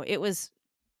think so. It was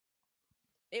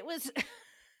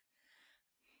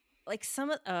like some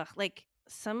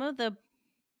of the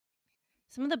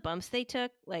bumps they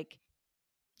took, like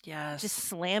Yes. just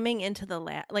slamming into the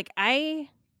like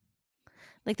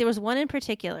there was one in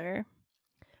particular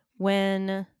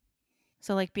when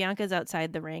like Bianca's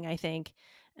outside the ring, I think,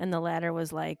 and the ladder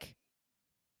was like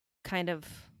kind of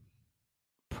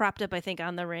propped up, I think,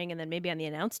 on the ring and then maybe on the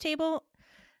announce table,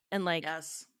 and like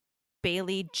Yes.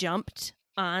 Bailey jumped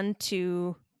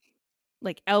onto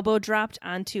like elbow dropped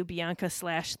onto Bianca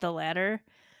 / the ladder,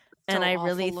 and So I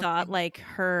really awful thought looking. like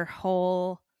her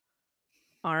whole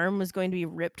arm was going to be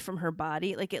ripped from her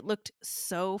body. Like it looked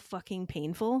so fucking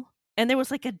painful. And there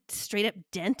was like a straight up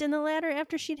dent in the ladder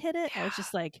after she'd hit it. I was Yeah.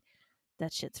 just like,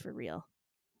 that shit's for real.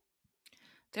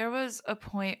 There was a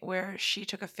point where she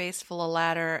took a face full of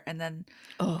ladder and then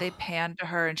they Oh, panned to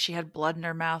her and she had blood in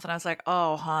her mouth. And I was like,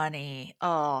 oh, honey.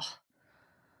 Oh,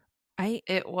 I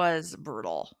it was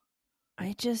brutal.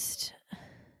 I just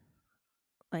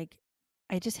like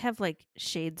I just have like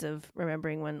shades of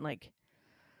remembering when like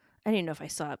I don't even know if I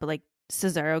saw it, but like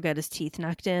Cesaro got his teeth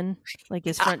knocked in, like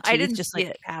his Yeah, front I teeth didn't just see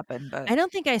like it happen, but I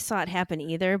don't think I saw it happen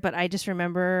either, but I just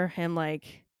remember him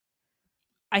like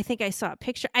I think I saw a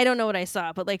picture. I don't know what I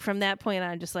saw, but like from that point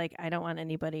on, just like I don't want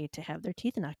anybody to have their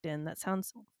teeth knocked in. That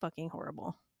sounds fucking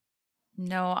horrible.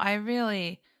 no, I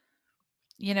really,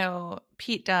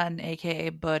 Pete Dunne, aka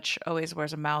Butch, always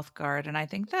wears a mouth guard. And I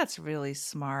think that's really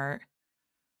smart.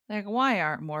 Like, why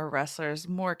aren't more wrestlers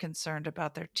more concerned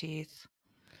about their teeth?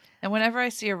 And whenever I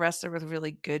see a wrestler with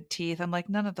really good teeth, I'm like,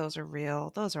 none of those are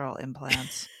real. Those are all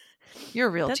implants. Your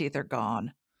real That teeth are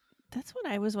gone. that's what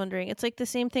I was wondering. It's like the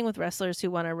same thing with wrestlers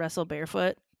who want to wrestle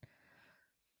barefoot.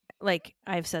 Like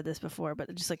I've said this before, but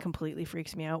it just like completely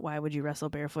freaks me out. Why would you wrestle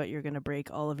barefoot? You're going to break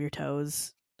all of your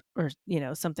toes or,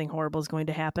 something horrible is going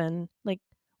to happen. Like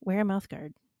wear a mouth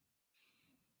guard.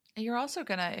 You're also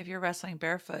gonna, if you're wrestling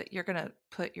barefoot, you're gonna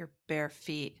put your bare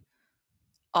feet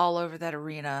all over that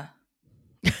arena,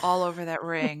 all over that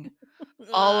ring,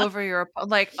 all Ugh. over your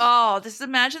like, oh, this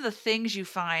imagine the things you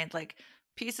find, like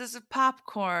pieces of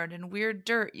popcorn and weird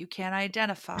dirt you can't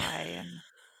identify and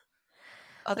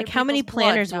other Like how many people's blood.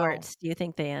 planners No. warts do you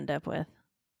think they end up with?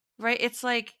 Right? It's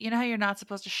like, you know how you're not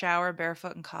supposed to shower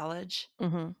barefoot in college?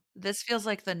 Mhm. This feels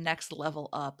like the next level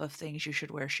up of things you should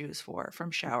wear shoes for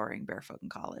from showering barefoot in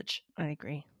college. I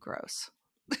agree. Gross.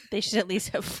 They should at least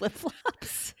have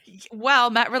flip-flops. Well,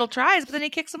 Matt Riddle tries, but then he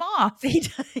kicks them off. He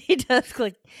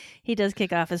does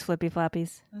kick off his flippy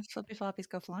floppies. Those flippy floppies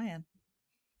go flying.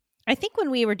 I think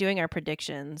when we were doing our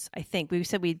predictions, I think we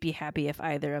said we'd be happy if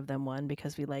either of them won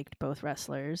because we liked both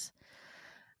wrestlers.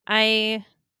 I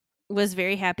was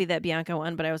very happy that Bianca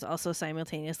won, but I was also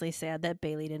simultaneously sad that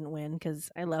Bailey didn't win because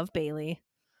I love Bailey.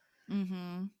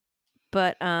 Mm-hmm.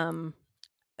 But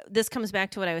this comes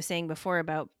back to what I was saying before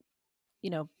about,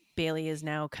 Bailey is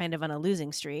now kind of on a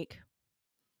losing streak.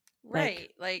 Like,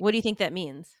 Right. Like, what do you think that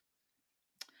means?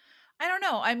 I don't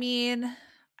know. I mean,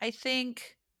 I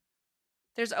think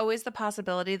there's always the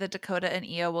possibility that Dakota and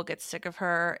Io will get sick of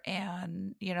her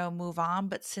and, move on.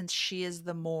 But since she is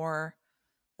the more,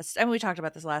 I mean, we talked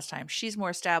about this last time, she's more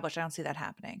established. I don't see that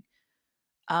happening.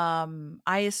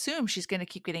 I assume she's going to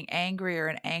keep getting angrier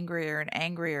and angrier and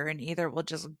angrier, and either will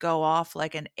just go off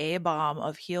like an A bomb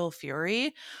of heel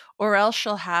fury, or else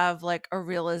she'll have like a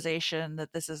realization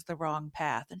that this is the wrong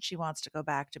path and she wants to go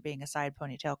back to being a side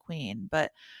ponytail queen.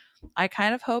 But I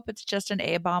kind of hope it's just an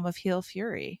A bomb of heel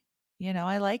fury. You know,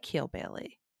 I like heel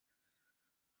Bailey.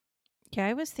 Yeah,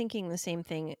 I was thinking the same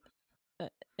thing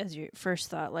as your first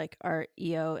thought. Like, are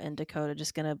Io and Dakota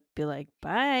just gonna be like,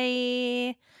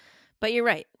 bye? But you're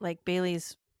right. Like,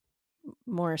 Bailey's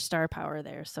more star power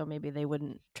there, so maybe they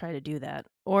wouldn't try to do that.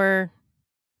 Or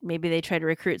maybe they try to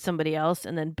recruit somebody else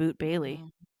and then boot Bailey.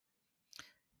 Mhm.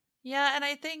 Yeah, and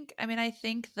I think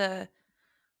the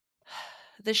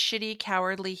shitty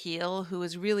cowardly heel who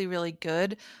is really really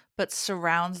good but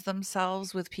surrounds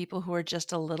themselves with people who are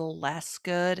just a little less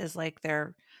good as like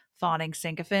their fawning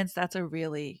sycophants, that's a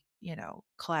really,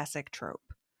 classic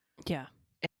trope Yeah.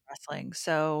 in wrestling.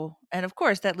 So, and of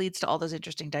course that leads to all those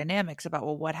interesting dynamics about,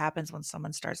 well, what happens when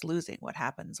someone starts losing, what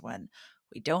happens when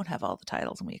we don't have all the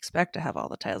titles and we expect to have all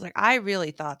the titles. Like, I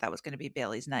really thought that was going to be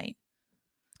Bailey's night.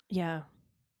 Yeah.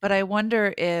 But I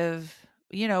wonder if,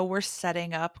 we're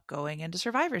setting up going into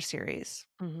Survivor Series.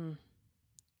 Mm-hmm.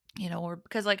 Or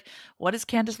because, like, what does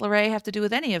Candice LeRae have to do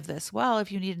with any of this? Well,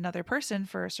 if you need another person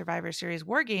for a Survivor Series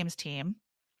War Games team,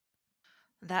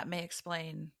 that may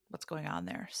explain what's going on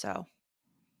there. So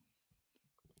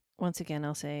Once again,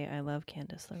 I'll say I love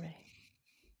Candice LeRae.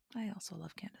 I also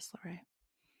love Candice LeRae.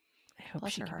 I hope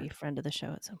Bless she her can heart. be a friend of the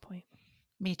show at some point.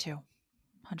 Me too.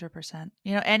 100%.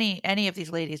 Any of these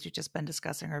ladies we've just been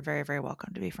discussing are very, very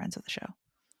welcome to be friends of the show.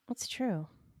 That's true.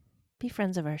 Be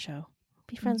friends of our show.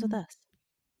 Be friends with us.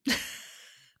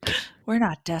 We're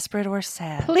not desperate or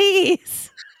sad.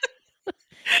 Please.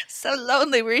 So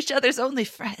lonely. We're each other's only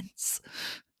friends.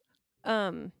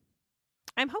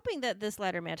 I'm hoping that this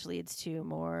ladder match leads to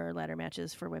more ladder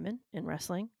matches for women in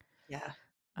wrestling. Yeah,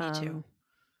 me too.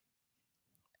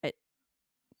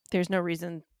 There's no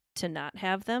reason to not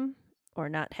have them or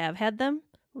not have had them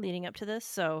leading up to this.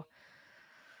 So,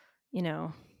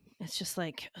 it's just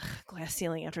like glass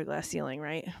ceiling after glass ceiling,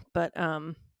 right? But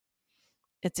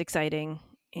it's exciting,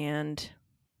 and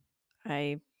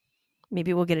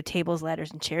maybe we'll get a tables,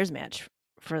 ladders, and chairs match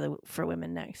for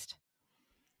women next.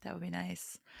 That would be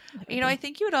nice. Be. I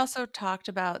think you had also talked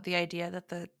about the idea that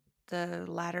the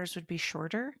ladders would be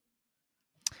shorter.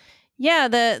 Yeah,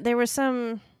 there was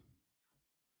some,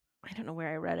 I don't know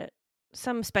where I read it,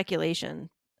 some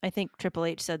speculation. I think Triple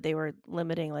H said they were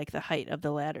limiting like the height of the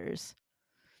ladders.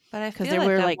 But I because feel there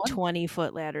were like 20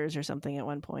 20-foot ladders or something at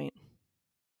one point.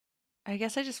 I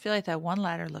guess I just feel like that one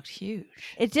ladder looked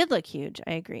huge. It did look huge.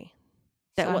 I agree.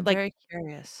 So I'm very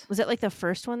curious. Was it like the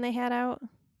first one they had out?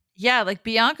 Yeah, like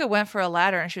Bianca went for a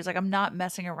ladder and she was like, I'm not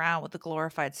messing around with the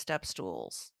glorified step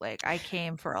stools. Like, I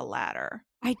came for a ladder.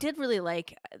 I did really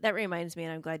like, that reminds me,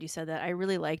 and I'm glad you said that. I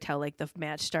really liked how like the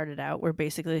match started out where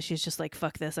basically she's just like,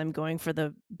 fuck this, I'm going for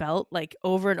the belt. Like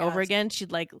over and over again,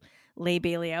 she'd like lay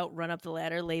Bailey out, run up the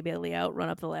ladder, lay Bailey out, run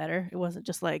up the ladder. It wasn't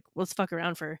just like, let's fuck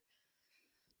around for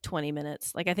 20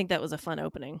 minutes. Like, I think that was a fun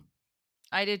opening.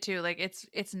 I did too. Like,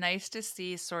 it's nice to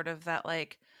see sort of that,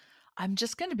 like, I'm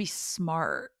just going to be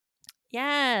smart.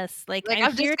 Yes. Like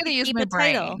I'm just going to use my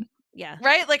brain. Title. Yeah.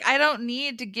 Right? Like, I don't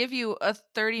need to give you a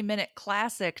 30-minute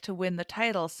classic to win the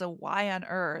title. So why on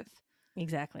earth?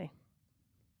 Exactly.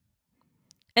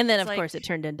 And then, of course, it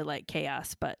turned into like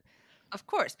chaos. But of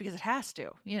course, because it has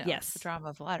to. Yes. It's the drama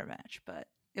of the ladder match. But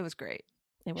it was great.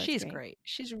 She's great.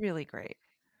 She's really great.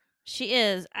 She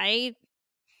is. I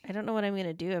don't know what I'm going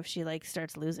to do if she like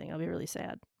starts losing. I'll be really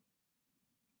sad.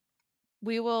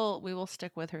 We will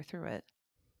stick with her through it.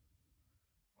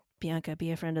 Bianca, be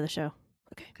a friend of the show.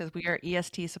 Okay. Because we are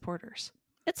EST supporters.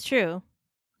 It's true.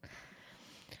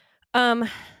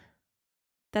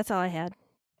 That's all I had.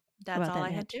 That's all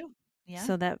I had too. Yeah.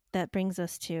 So that brings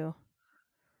us to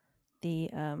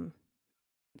the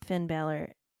Finn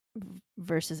Balor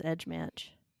versus Edge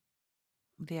match.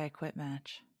 The I Quit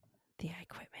match. The I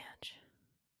Quit match.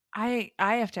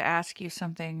 I have to ask you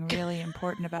something really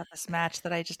important about this match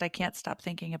that I can't stop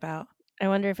thinking about. I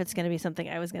wonder if it's going to be something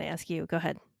I was going to ask you. Go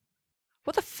ahead.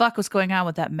 What the fuck was going on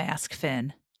with that mask,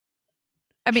 Finn?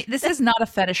 I mean, this is not a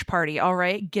fetish party, all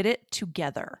right? Get it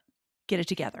together. Get it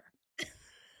together.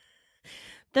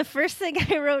 The first thing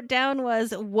I wrote down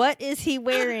was, what is he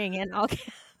wearing? And I'll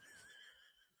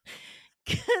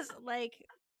because like,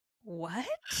 what?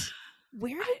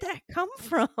 Where did that come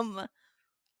from?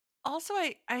 Also,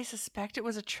 I suspect it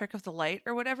was a trick of the light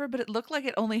or whatever, but it looked like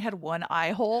it only had one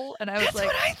eye hole. And I was like,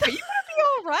 are you going to be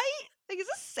all right? Like, is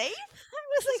this safe? I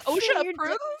was like, OSHA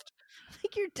approved?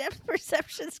 Like, your depth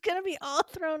perception's going to be all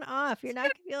thrown off. You're not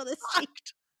going to be able to see.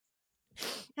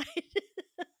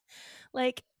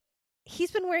 Like,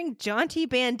 he's been wearing jaunty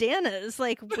bandanas.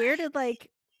 Like, where did like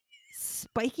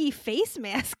spiky face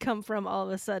mask come from all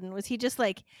of a sudden? Was he just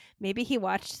like, maybe he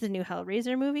watched the new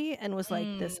Hellraiser movie and was like,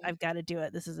 this, Mm, I've got to do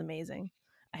it. This is amazing.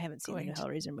 I haven't seen the new going to,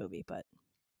 Hellraiser movie, but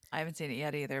I haven't seen it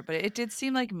yet either, but it did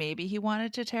seem like maybe he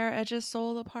wanted to tear Edge's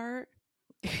soul apart.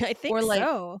 I think Or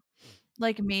so.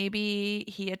 like maybe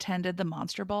he attended the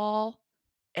Monster Ball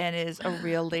and is a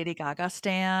real Lady Gaga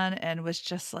stan and was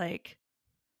just like,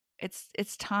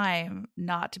 it's time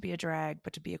not to be a drag,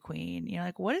 but to be a queen. You know,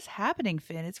 like what is happening,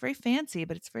 Finn? It's very fancy,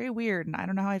 but it's very weird, and I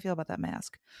don't know how I feel about that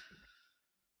mask.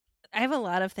 I have a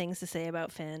lot of things to say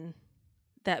about Finn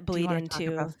that Do you bleed want to talk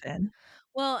about into. Finn?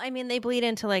 Well, I mean, they bleed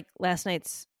into like last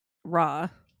night's Raw as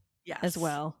Yes.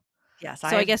 well. Yes, So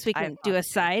I guess we I have can do a thoughts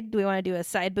too. side. Do we want to do a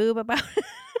side boob about it?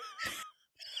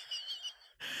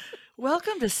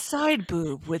 Welcome to Side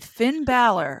Boob with Finn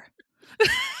Balor.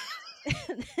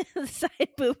 The side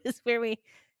boob is where we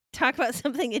talk about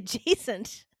something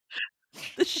adjacent.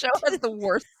 The show has the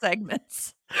worst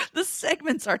segments. The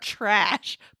segments are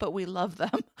trash, but we love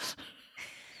them.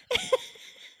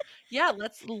 Yeah,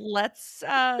 let's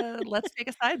take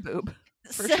a side boob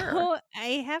for sure. So I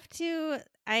have to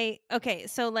okay,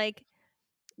 so like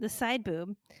the side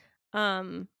boob,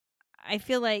 um I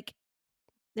feel like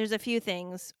there's a few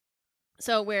things.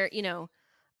 So where,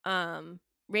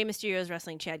 Rey Mysterio is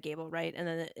wrestling Chad Gable, right? And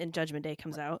then in Judgment Day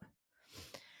comes out. Does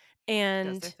their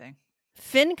And thing.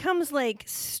 Finn comes like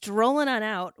strolling on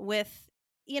out with,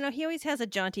 he always has a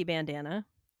jaunty bandana.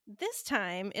 This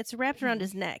time it's wrapped around Mhm.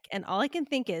 his neck. And all I can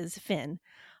think is, Finn,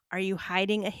 are you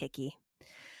hiding a hickey?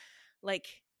 Like,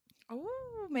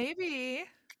 Oh, maybe.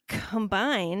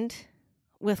 combined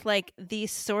with like the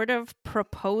sort of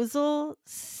proposal,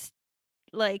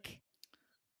 like,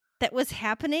 that was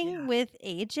happening Yeah. with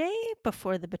AJ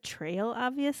before the betrayal,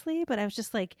 obviously. But I was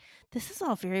just like, this is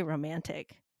all very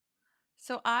romantic.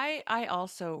 So I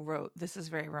also wrote this is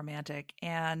very romantic,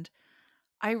 and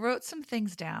I wrote some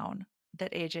things down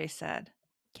that AJ said.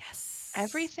 Yes.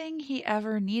 Everything he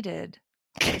ever needed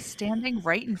is standing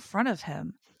right in front of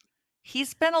him.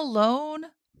 He's been alone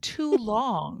too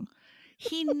long.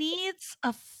 He needs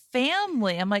a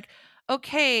family. I'm like,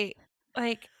 okay,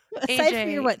 like Aside from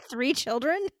your, AJ. what, 3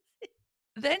 children?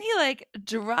 Then he like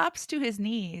drops to his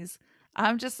knees.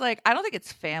 I'm just like, I don't think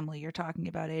it's family you're talking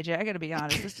about, AJ. I gotta be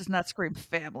honest. This does not scream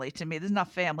family to me. This is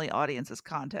not family audiences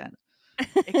content.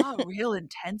 It got real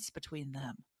intense between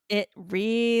them. It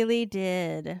really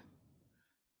did.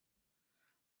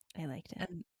 I liked it.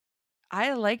 And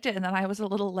I liked it, and then I was a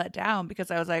little let down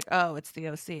because I was like, "Oh, it's the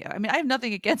OC." I mean, I have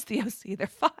nothing against the OC, they're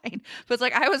fine, but it's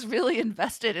like I was really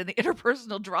invested in the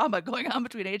interpersonal drama going on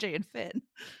between AJ and Finn.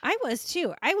 I was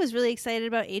too. I was really excited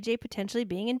about AJ potentially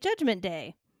being in Judgment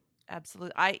Day.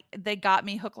 Absolutely. They got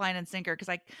me hook, line, and sinker because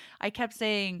I kept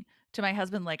saying to my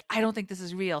husband, like, "I don't think this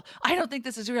is real. I don't think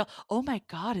this is real. Oh my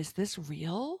god, is this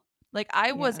real?" Like,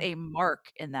 I was Yeah. a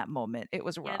mark in that moment. It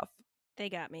was Yeah, rough. they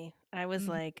got me. I was Mhm.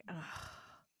 like, ugh.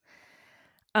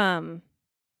 Um,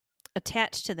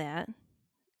 Attached to that,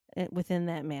 within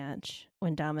that match,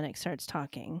 when Dominic starts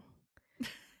talking,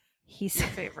 he's Your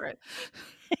favorite.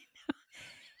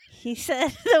 he said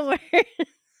the word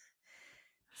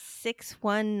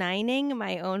 619ing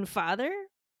my own father,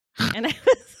 and I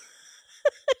was,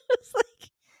 I was like,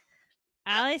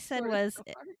 all I said Sort of was, so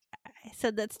funny. I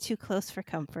said that's too close for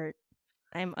comfort.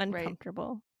 I'm Right.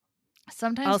 uncomfortable.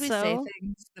 Sometimes we say Also,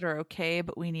 things that are okay,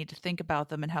 but we need to think about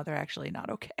them and how they're actually not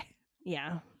okay.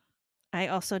 yeah, I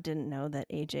also didn't know that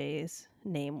AJ's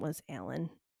name was Alan.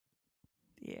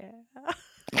 Yeah.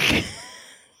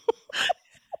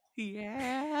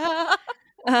 Yeah.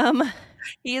 um,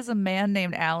 He is a man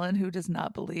named Alan who does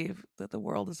not believe that the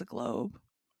world is a globe.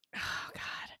 oh God.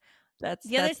 That's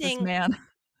The other that's this thing, man.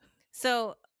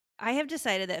 so I have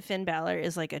decided that Finn Balor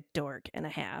is like a dork and a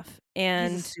half, He's a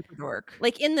and super dork.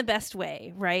 like in the best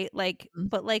way, right? Like, Mhm.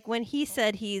 but like when he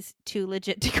said he's too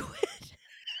legit to quit,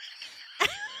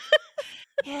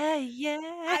 Yeah, yeah.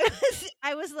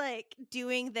 I was like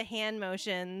doing the hand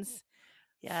motions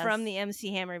from Yes. the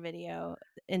MC Hammer video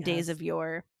in Days Yes. of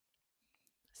Yore.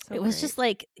 So It was great. just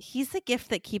like he's the gift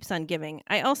that keeps on giving.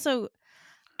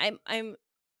 I'm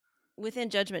within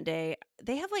Judgment Day.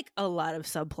 They have like a lot of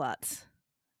subplots.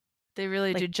 They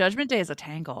really Like, do. Judgment Day is a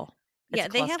tangle. It's yeah, a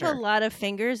they have a cluster. lot of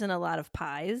fingers and a lot of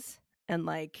pies, and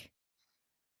like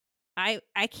I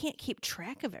can't keep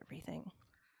track of everything.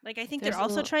 Like, I think they're There's a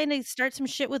also l trying to start some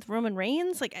shit with Roman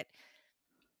Reigns. Like, I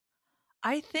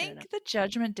I don't know. think the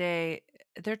Judgment Day,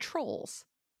 they're trolls,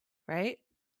 right?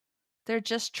 They're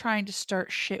just trying to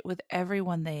start shit with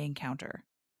everyone they encounter.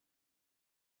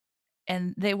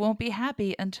 And they won't be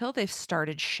happy until they've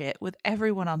started shit with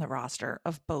everyone on the roster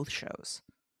of both shows.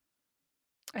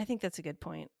 I think that's a good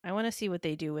point. I want to see what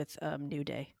they do with New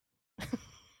Day.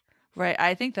 Right?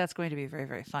 I think that's going to be very,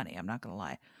 very funny. I'm not going to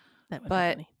lie. That would be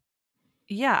But funny.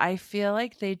 yeah, I feel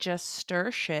like they just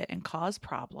stir shit and cause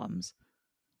problems.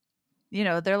 You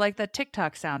know, they're like that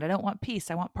TikTok sound. I don't want peace.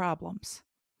 I want problems.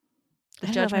 The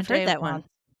I don't know if I've Judgment heard Day that one. wants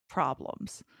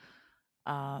problems.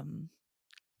 Um,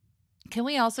 can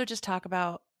we also just talk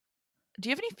about, do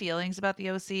you have any feelings about the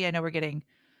OC? I know we're getting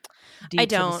I deep to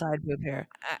the don't. side boob here.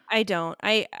 I don't.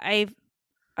 I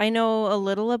know a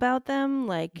little about them.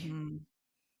 Like Mhm.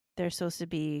 they're supposed to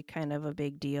be kind of a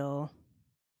big deal.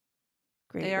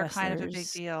 They Great are kind of a big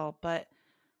wrestlers. deal, but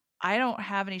I don't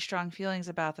have any strong feelings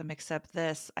about them except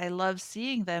this. I love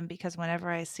seeing them because whenever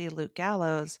I see Luke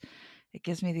Gallows, it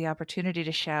gives me the opportunity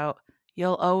to shout,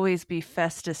 "You'll always be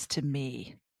Festus to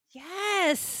me."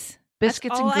 Yes. That's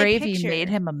Biscuits all and I gravy made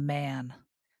picture. him a man.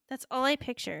 That's all I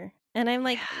picture. And I'm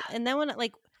like, Yeah. and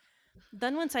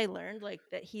then once I learned like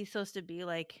that he's supposed to be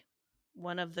like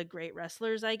one of the great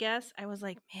wrestlers, I guess, I was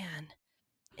like, man,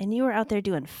 and you were out there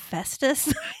doing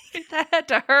Festus? That had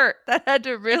to hurt. That had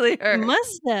to really It hurt.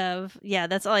 must have. Yeah,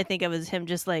 that's all I think of is him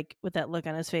just like with that look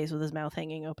on his face with his mouth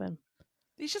hanging open.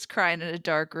 He's just crying in a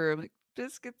dark room, like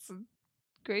biscuits and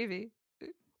gravy.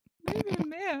 Maybe a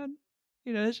man.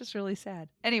 You know, it's just really sad.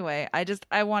 Anyway,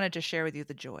 I wanted to share with you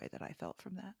the joy that I felt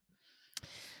from that.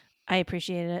 I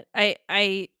appreciate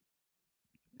it.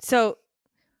 So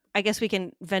I guess we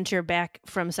can venture back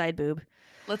from side boob.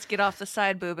 Let's get off the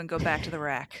side boob and go back to the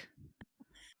rack.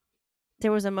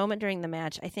 There was a moment during the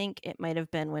match, I think it might have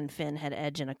been when Finn had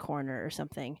Edge in a corner or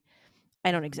something.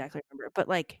 I don't exactly remember, but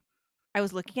like I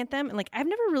was looking at them and like I've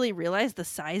never really realized the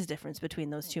size difference between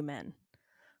those two men.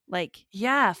 Like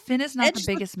Yeah, Finn is not the Edge looked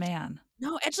biggest man.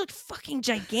 no, Edge looked fucking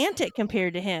gigantic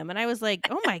compared to him. And I was like,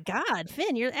 oh my God,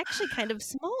 Finn, you're actually kind of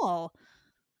small.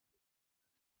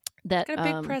 That Got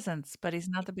a big presence, but he's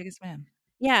not the biggest man.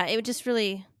 yeah, it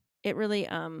really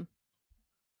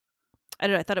I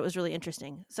don't know, I thought it was really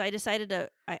interesting. So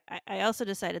I also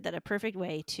decided that a perfect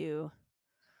way to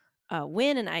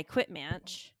win an I Quit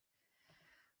match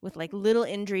with like little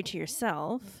injury to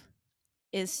yourself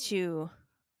is to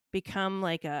become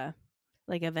like a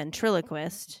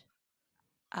ventriloquist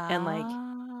and like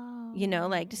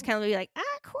like just kind of be like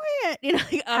I quit, like off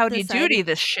the Howdy side doody and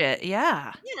this shit.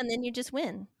 Yeah. yeah, and then you just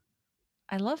win.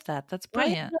 I love that. That's Why have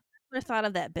brilliant. I never thought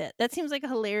of that bit? That seems like a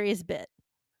hilarious bit.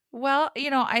 Well, you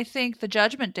know, I think the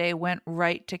Judgment Day went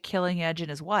right to killing Edge and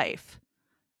his wife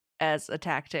as a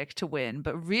tactic to win,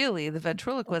 but really the That's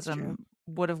true. ventriloquism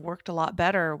would have worked a lot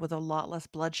better with a lot less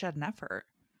bloodshed and effort.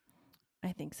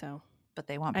 I think so. But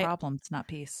they want I problems, not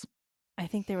peace. I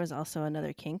think there was also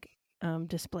another kink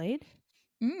displayed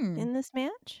Mm. in this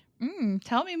match.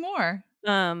 Tell me more.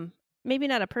 Maybe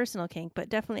not a personal kink, but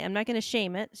definitely I'm not going to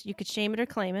shame it. So you could shame it or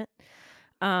claim it.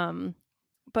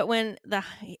 But when the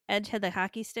Edge had the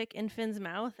hockey stick in Finn's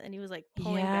mouth and he was like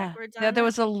pulling Yeah. backwards Yeah, on it. there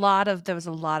was a lot of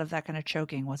that kind of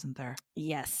choking, wasn't there?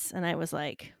 Yes, and I was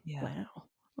like, Yeah. wow.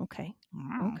 Okay.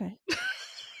 Wow. Okay.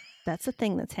 That's a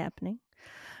thing that's happening.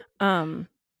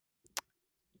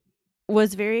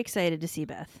 Was very excited to see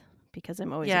Beth because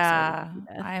I'm always excited to see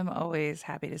Beth. I'm always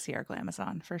happy to see our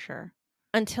Glamazon for sure.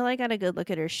 Until I got a good look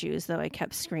at her shoes, though, I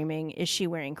kept screaming, "Is she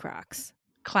wearing Crocs?"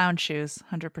 Clown shoes,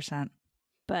 100%.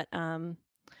 But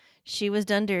she was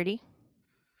done dirty.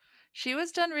 She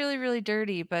was done really, really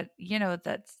dirty, but you know,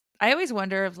 I always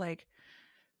wonder if like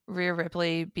Rhea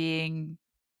Ripley being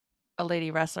a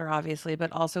lady wrestler, obviously,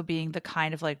 but also being the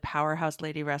kind of like powerhouse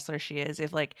lady wrestler she is,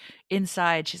 if like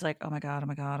inside she's like, oh my God, oh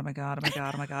my God, oh my God, oh my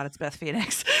God, oh my God, it's Beth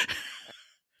Phoenix.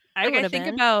 I Like would have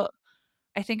been.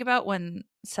 I think about when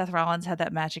Seth Rollins had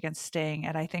that match against Sting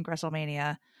at I think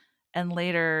WrestleMania, and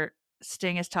later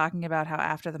Sting is talking about how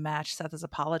after the match Seth is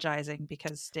apologizing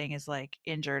because Sting is like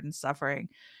injured and suffering,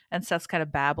 and Seth's kind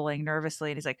of babbling nervously,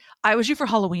 and he's like, "I was you for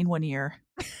Halloween one year,"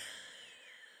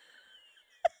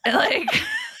 and like,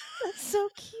 That's so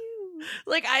cute.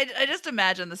 like I just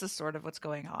imagine this is sort of what's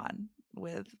going on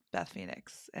with Beth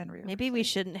Phoenix and Rhea Maybe Ripley. we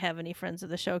shouldn't have any friends of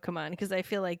the show come on because I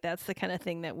feel like that's the kind of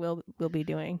thing that we'll be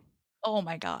doing. Oh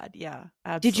my God, yeah,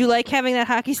 absolutely. Did you like having that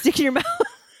hockey stick in your mouth?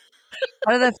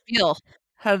 How did that feel?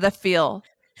 How did that feel?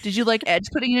 Did you like Edge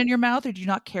putting it in your mouth, or do you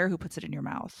not care who puts it in your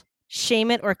mouth?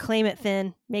 Shame it or claim it,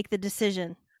 Finn. Make the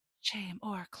decision. Shame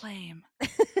or claim.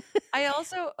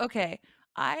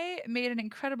 I made an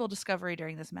incredible discovery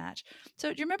during this match.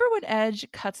 So, do you remember when Edge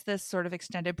cuts this sort of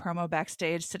extended promo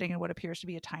backstage, sitting in what appears to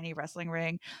be a tiny wrestling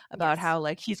ring, about Yes. how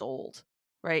like he's old,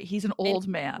 right? He's an old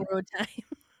man. Borrowed time.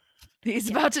 He's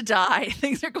about to die.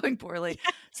 Things are going poorly.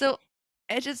 So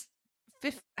Edge is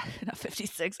not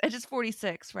 56. Edge is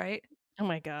 46, right? Oh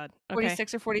my god. Okay.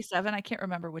 46 or 47. I can't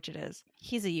remember which it is.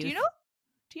 He's a youth. Do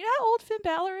you know how old Finn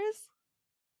Balor is?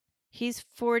 He's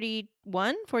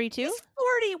 41, 42? He's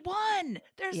 41.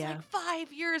 There's Yeah. like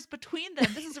 5 years between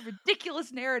them. This is a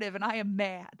ridiculous narrative, and I am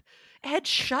mad. Edge,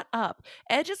 shut up.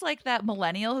 Edge is like that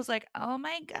millennial who's like, oh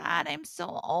my God, I'm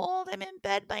so old. I'm in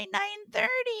bed by 9:30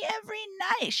 every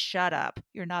night. Shut up.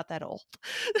 You're not that old.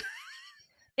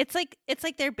 It's like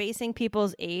they're basing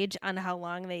people's age on how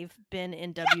long they've been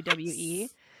in WWE.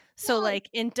 Yes! So Yes. like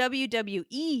in WWE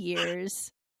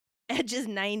years, Edge is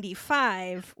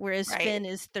 95, whereas Right. Finn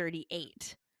is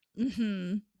 38.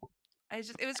 Mm-hmm.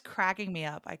 It was cracking me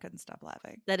up. I couldn't stop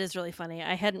laughing. That is really funny.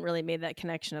 I hadn't really made that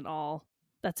connection at all.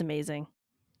 That's amazing.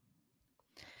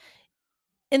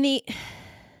 In the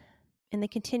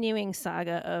continuing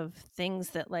saga of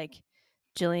things that like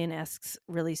Jillian asks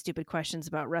really stupid questions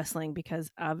about wrestling because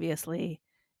obviously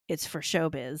it's for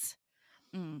showbiz.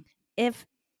 Mm. If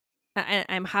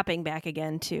I'm hopping back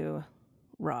again to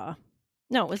Raw.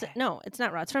 No, was it? No, it's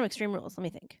not Raw. It's from Extreme Rules. Let me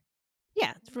think.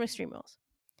 Yeah, it's from Extreme Rules.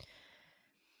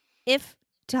 If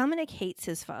Dominic hates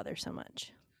his father so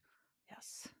much,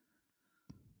 Yes,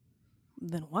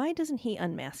 then why doesn't he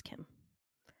unmask him?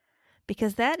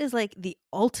 Because that is like the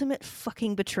ultimate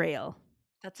fucking betrayal.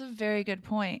 That's a very good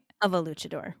point. Of a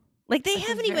luchador. Like they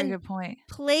haven't even good point.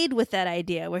 Played with that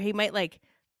idea where he might like,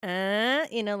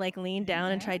 like lean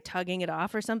down and try tugging it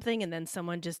off or something, and then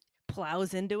someone just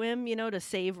plows into him, to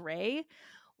save Ray.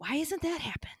 Why hasn't that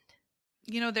happened?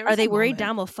 There was Are they worried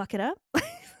Dom will fuck it up?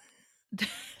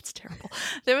 It's terrible.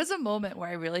 There was a moment where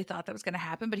I really thought that was going to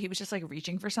happen, but he was just like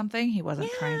reaching for something. He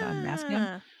wasn't trying to unmask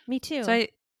him. Me too. So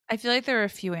I feel like there are a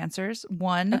few answers.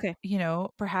 One, okay.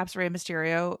 Perhaps Rey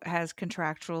Mysterio has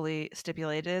contractually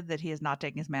stipulated that he is not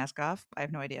taking his mask off. I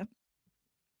have no idea.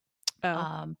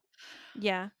 Oh.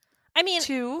 Yeah. I mean,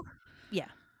 two. Yeah.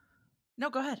 No,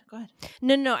 go ahead. Go ahead.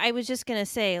 No. I was just going to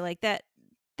say like that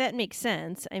makes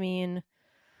sense. I mean,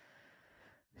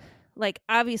 like,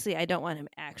 obviously I don't want him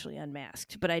actually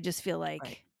unmasked, but I just feel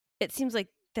like It seems like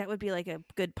that would be like a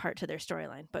good part to their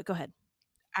storyline, but go ahead.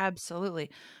 Absolutely.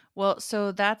 Well,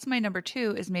 so that's my number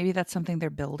 2 is maybe that's something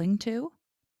they're building to.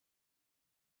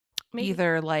 Maybe.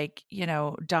 Either like,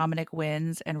 Dominic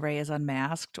wins and Ray is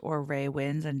unmasked, or Ray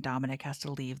wins and Dominic has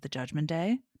to leave the Judgment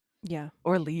Day. Yeah.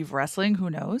 Or leave wrestling, who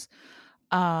knows?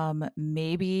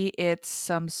 Maybe it's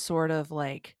some sort of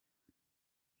like,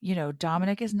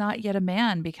 Dominic is not yet a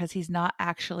man because he's not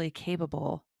actually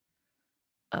capable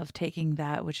of taking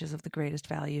that which is of the greatest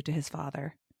value to his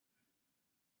father.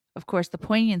 Of course, the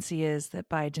poignancy is that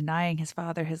by denying his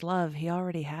father his love, he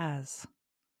already has.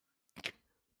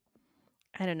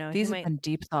 I don't know. These have been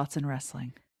deep thoughts in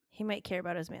wrestling. He might care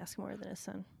about his mask more than his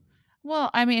son. Well,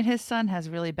 I mean, his son has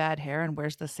really bad hair and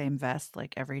wears the same vest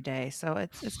like every day, so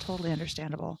it's totally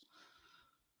understandable.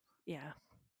 Yeah.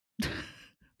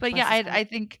 But yeah, I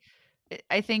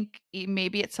think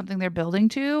maybe it's something they're building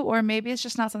to, or maybe it's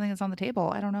just not something that's on the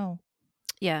table. I don't know.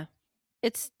 Yeah.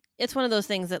 It's one of those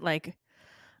things that like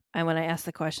when I ask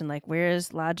the question like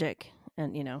where's logic,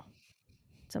 and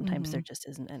sometimes there just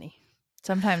isn't any.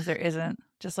 Sometimes there isn't,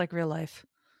 just like real life.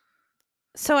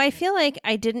 So I feel like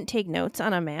I didn't take notes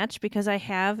on a match because I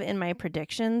have in my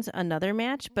predictions another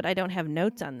match, but I don't have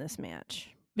notes on this match.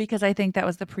 Because I think that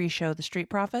was the pre-show, the Street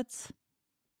Profits.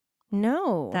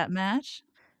 No. That match?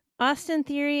 Austin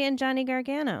Theory and Johnny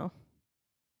Gargano.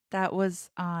 That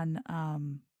was on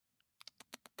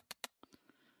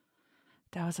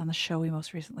the show we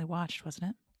most recently watched,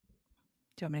 wasn't it?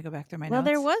 Do you want me to go back through my notes? Well,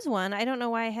 there was one. I don't know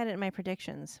why I had it in my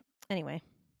predictions. Anyway.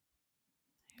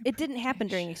 It didn't happen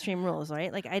during Extreme Rules,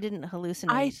 right? Like I didn't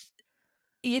hallucinate.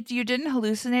 You didn't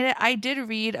hallucinate it. I did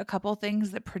read a couple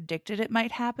things that predicted it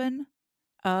might happen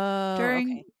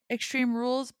during Extreme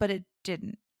Rules, but it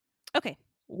didn't. Okay.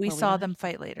 We saw them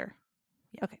fight later.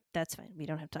 Yeah. Okay, that's fine. We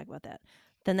don't have to talk about that.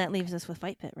 Then that leaves us with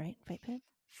Fight Pit, right? Fight Pit?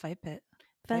 Fight Pit.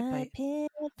 Fight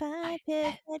Pit. Fight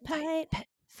Pit.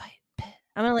 Fight Pit.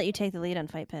 I'm going to let you take the lead on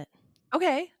Fight Pit.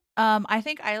 Okay. I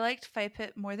think I liked Fight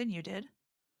Pit more than you did.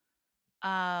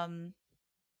 I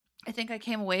think I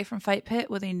came away from Fight Pit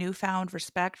with a newfound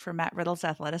respect for Matt Riddle's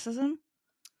athleticism.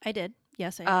 I did.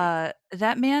 Yes, I did.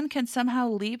 That man can somehow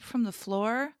leap from the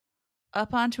floor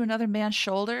up onto another man's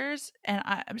shoulders, and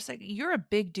I'm just like, you're a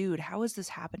big dude. How is this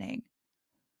happening?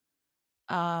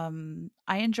 I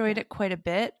enjoyed it quite a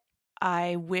bit.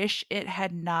 I wish it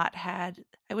had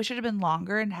been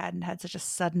longer and hadn't had such a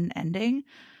sudden ending.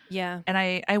 Yeah. And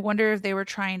I wonder if they were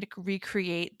trying to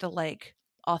recreate the like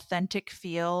authentic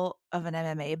feel of an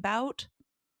MMA bout.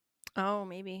 Oh,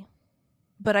 maybe.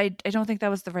 but I don't think that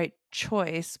was the right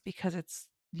choice because it's,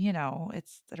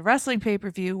 it's a wrestling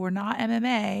pay-per-view. We're not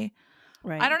MMA. I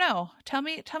Right. don't know. Tell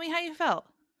me how you felt.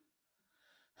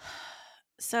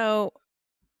 So,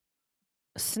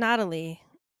 snottily,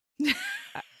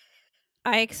 I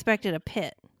I expected a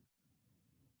pit.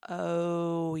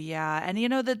 Oh, yeah. And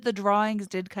that the drawings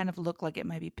did kind of look like it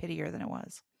might be pittier than it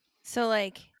was. So,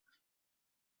 like,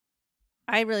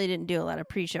 I really didn't do a lot of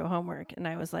pre-show homework, and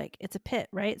I was like, it's a pit,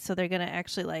 right? So they're gonna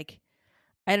actually, like,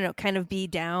 I don't know, kind of be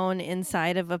down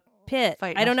inside of a pit.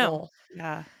 Fight in I a don't know. hole.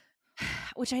 Yeah.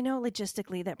 Which I know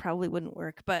logistically that probably wouldn't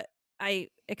work, but I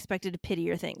expected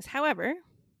pittier things. However,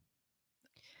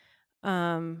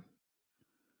 um,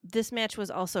 this match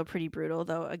was also pretty brutal,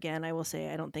 though. Again, I will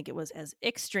say I don't think it was as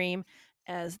extreme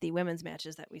as the women's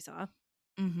matches that we saw.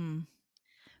 Mhm.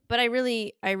 But I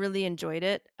really enjoyed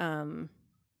it.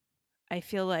 I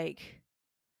feel like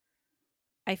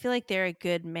they're a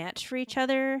good match for each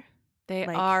other. They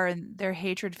Like are, and their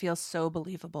hatred feels so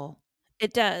believable.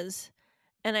 it does.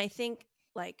 And I think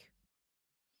like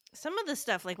some of the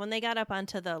stuff, like when they got up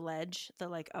onto the ledge, the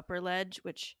like upper ledge,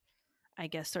 which I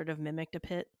guess sort of mimicked a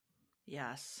pit,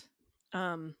 Yes.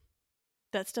 um,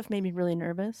 that stuff made me really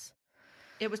nervous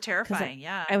It was because terrifying.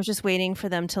 Yeah. I was just waiting for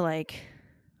them to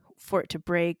for it to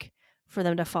break, for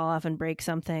them to fall off and break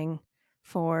something,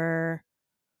 for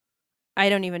I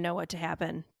don't even know what to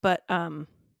happen. But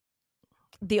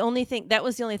the only thing that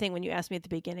was the only thing when you asked me at the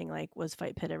beginning, like, was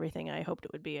Fight Pit everything I hoped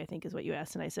it would be, I think is what you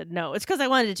asked. And I said, no, it's because I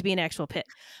wanted it to be an actual pit.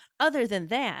 Other than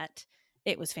that,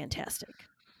 it was fantastic.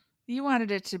 You wanted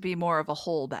it to be more of a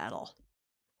whole battle.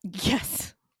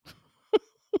 Yes.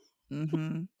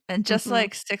 Mhm. And just Mhm.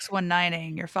 like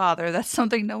 619ing your father, that's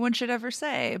something no one should ever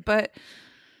say. But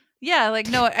yeah, like,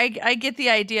 no, I get the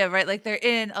idea, right? Like, they're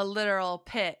in a literal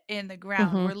pit in the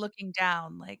ground. Mhm. We're looking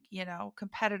down, like,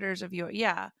 competitors of yours.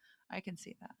 Yeah, I can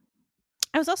see that.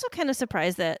 I was also kind of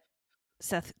surprised that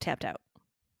Seth tapped out.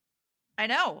 I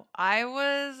know. I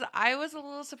was a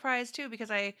little surprised too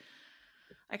because I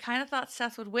kind of thought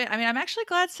Seth would win. I mean, I'm actually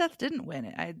glad Seth didn't win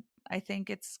it. I think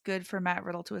it's good for Matt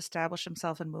Riddle to establish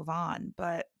himself and move on.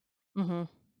 But Mhm.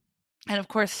 and of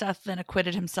course, Seth then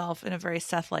acquitted himself in a very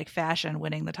Seth-like fashion,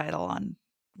 winning the title on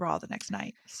Raw the next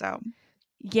night. So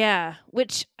Yeah,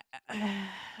 which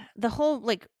the whole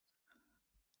like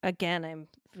again, I'm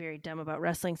very dumb about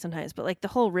wrestling sometimes, but like the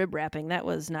whole rib wrapping, that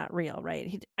was not real,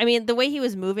 right? I mean, the way he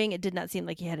was moving, it did not seem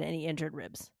like he had any injured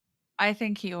ribs. I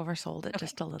think he oversold it Okay.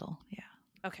 just a little. Yeah,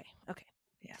 Okay. Okay.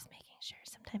 yeah. Just making sure.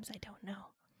 Sometimes I don't know.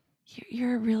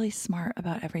 You're really smart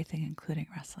about everything, including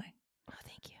wrestling. Oh,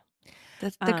 thank you.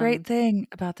 The great thing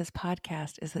about this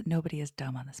podcast is that nobody is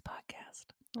dumb on this podcast.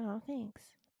 Oh, thanks.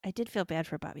 I did feel bad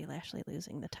for Bobby Lashley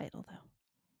losing the title, though.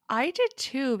 I did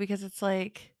too, because it's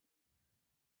like,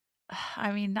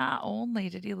 I mean, not only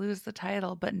did he lose the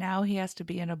title, but now he has to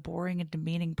be in a boring and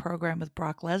demeaning program with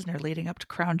Brock Lesnar leading up to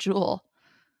Crown Jewel.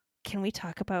 Can we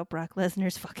talk about Brock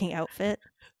Lesnar's fucking outfit?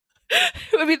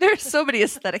 I mean, there's so many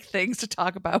aesthetic things to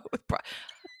talk about with Brock.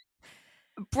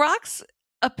 Brock's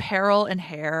apparel and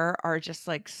hair are just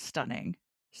like stunning.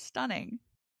 Stunning.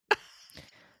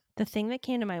 The thing that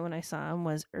came to mind when I saw him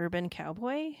was Urban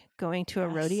Cowboy going to a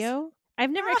Yes. rodeo. I've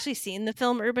never Ah. actually seen the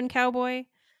film Urban Cowboy,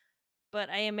 but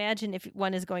I imagine if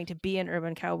one is going to be an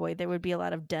urban cowboy, there would be a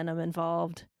lot of denim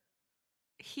involved.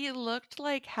 He looked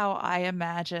like how I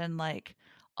imagine like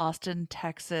Austin,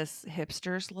 Texas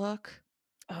hipsters look.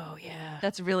 Oh yeah.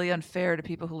 That's really unfair to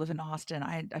people who live in Austin.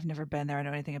 I've never been there. I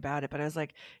know anything about it, but I was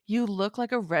like, you look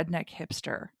like a redneck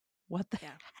hipster. What the?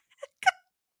 Yeah.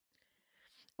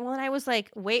 Well, and I was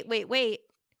like, wait.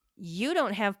 You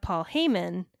don't have Paul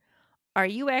Heyman. Are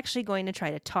you actually going to try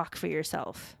to talk for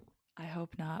yourself? I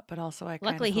hope not, but also I kind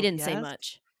Luckily, of he hope didn't say yes.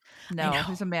 much. I No, know.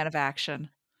 he's a man of action.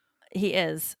 He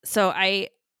is. So I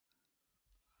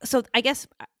guess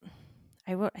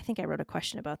I think I wrote a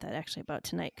question about that actually about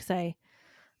tonight because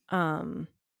um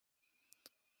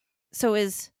so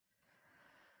is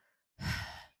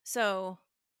so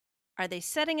are they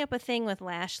setting up a thing with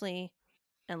Lashley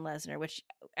and Lesnar, which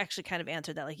actually kind of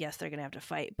answered that, like, yes, they're gonna have to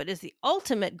fight, but is the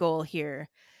ultimate goal here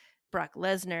Brock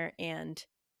Lesnar and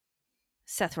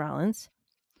Seth Rollins?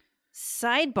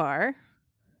 Sidebar,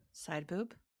 Side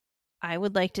boob. I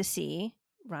would like to see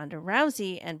Ronda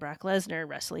Rousey and Brock Lesnar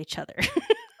wrestle each other.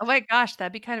 Oh my gosh,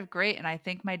 that'd be kind of great. And I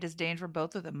think my disdain for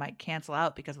both of them might cancel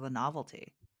out because of the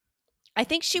novelty. I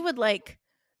think she would like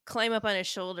climb up on his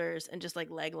shoulders and just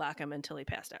like leg lock him until he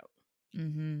passed out.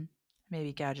 Mm-hmm.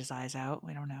 Maybe gouge his eyes out.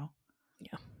 We don't know.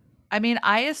 Yeah. I mean,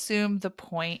 I assume the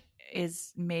point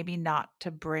is maybe not to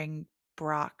bring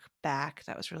Brock back,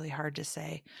 that was really hard to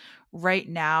say, right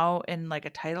now in like a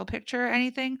title picture or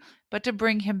anything, but to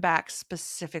bring him back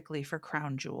specifically for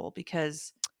Crown Jewel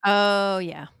because, Oh,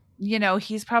 yeah.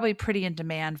 he's probably pretty in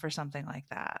demand for something like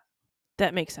that.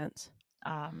 That makes sense.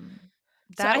 Um,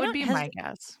 So that would be my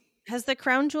guess. Has the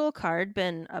Crown Jewel card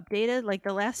been updated? Like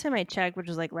the last time I checked, which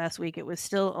was like last week, it was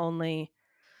still only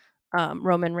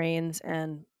Roman Reigns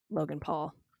and Logan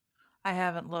Paul. I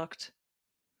haven't looked.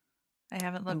 I'm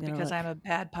gonna because look. I'm a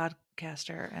bad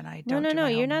podcaster and I No, don't do no, my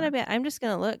you're not a homework. bad. I'm just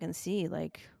gonna look and see.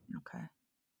 Like, Okay.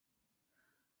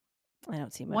 I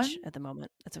don't see much One at the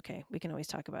moment. That's okay. We can always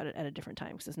talk about it at a different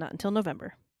time because it's not until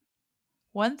November.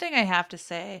 one thing I have to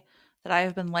say that I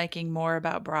have been liking more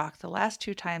about Brock the last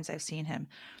 2 times I've seen him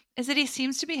is that he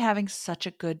seems to be having such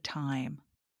a good time.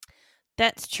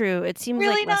 That's true. It seems like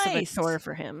Really less of a nice. chore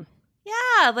for him.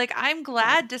 Yeah, like I'm Yeah.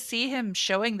 glad to see him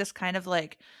showing this kind of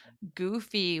like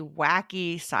goofy,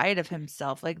 wacky side of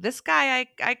himself. Like this guy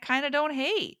I kind of don't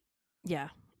hate. Yeah.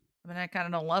 I mean, I kind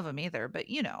of don't love him either, but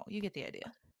you get the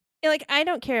idea. Yeah, like I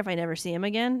don't care if I never see him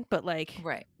again, but like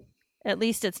Right. at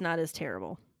least it's not as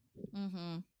terrible.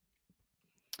 Mhm.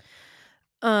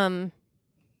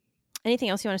 Anything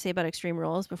else you want to say about Extreme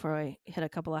Rules before I hit a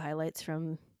couple of highlights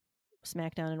from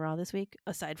SmackDown and Raw this week,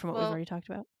 aside from what we've Well, already talked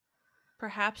about?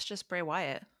 perhaps just Bray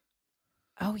Wyatt.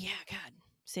 Oh yeah, God.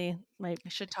 See, I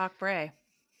should talk Bray.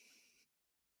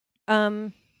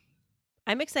 I'm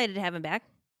excited to have him back.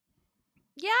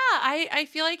 Yeah, I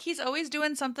feel like he's always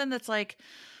doing something that's like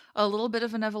a little bit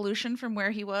of an evolution from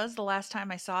where he was the last time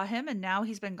I saw him, and now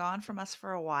he's been gone from us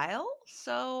for a while.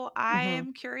 So I Mhm.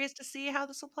 am curious to see how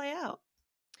this will play out.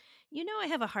 You know, I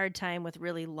have a hard time with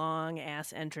really long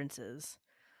ass entrances.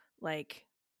 Like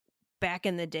back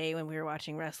in the day when we were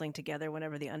watching wrestling together,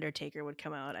 whenever The Undertaker would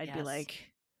come out, I'd be Yes. like,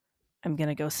 I'm going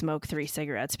to go smoke 3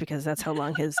 cigarettes because that's how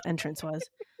long his entrance was.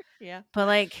 Yeah. But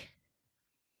like,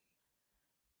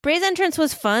 Bray's entrance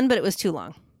was fun, but it was too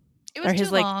long. It was Or his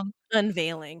too long.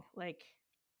 unveiling. Like,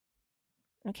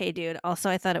 okay, dude. Also,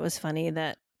 I thought it was funny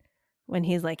that when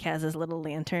he's like has his little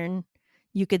lantern,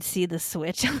 you could see the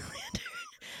switch on the lantern.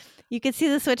 You could see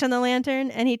the switch on the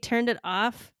lantern, and he turned it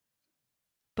off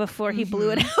before he blew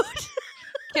it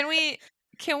out.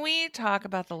 Can we talk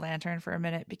about the lantern for a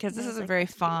minute, because this is a very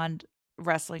fond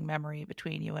wrestling memory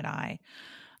between you and I.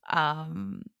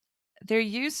 There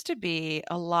used to be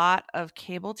a lot of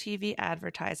cable TV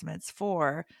advertisements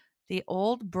for the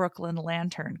old Brooklyn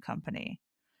Lantern Company,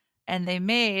 and they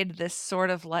made this sort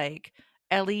of like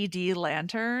LED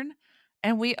lantern,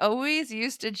 and we always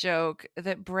used to joke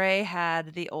that Bray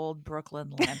had the old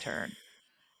Brooklyn Lantern.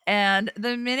 And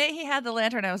the minute he had the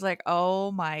lantern, I was like,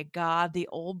 "Oh my god, the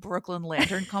old Brooklyn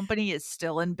Lantern Company is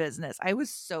still in business." I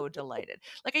was so delighted.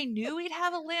 Like, I knew he'd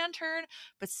have a lantern,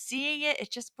 but seeing it,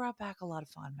 it just brought back a lot of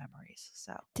fond memories.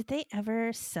 So, Did they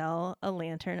ever sell a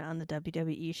lantern on the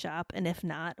WWE shop? And if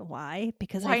not, why?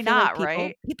 Because why I feel like not,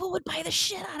 right? people would buy the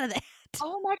shit out of that.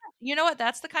 Oh my god. You know what?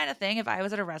 That's the kind of thing, if I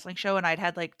was at a wrestling show and I'd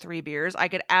had like 3 beers, I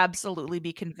could absolutely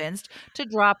be convinced to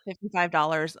drop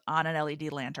 $55 on an LED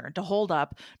lantern to hold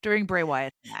up during Bray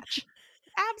Wyatt's match.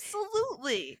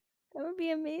 Absolutely. That would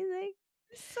be amazing.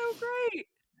 It's so great.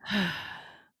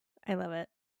 I love it.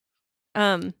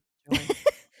 Joy.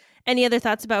 Any other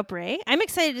thoughts about Bray? I'm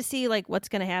excited to see like what's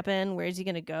going to happen. Where's he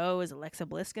going to go? Is Alexa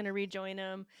Bliss going to rejoin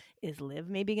him? Is Liv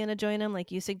maybe going to join him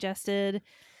like you suggested?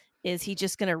 Is he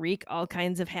just going to wreak all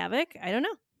kinds of havoc? I don't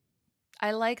know.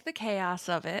 I like the chaos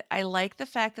of it. I like the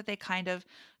fact that they kind of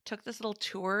took this little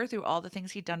tour through all the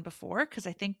things he'd done before, because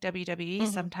I think WWE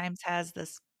sometimes has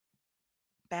this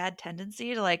bad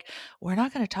tendency to like, we're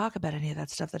not going to talk about any of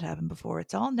that stuff that happened before.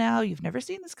 It's all now. You've never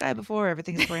seen this guy before.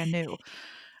 Everything's brand new.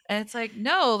 And it's like,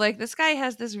 no, like this guy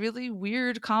has this really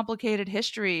weird, complicated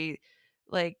history.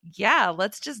 Like, yeah,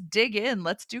 let's just dig in.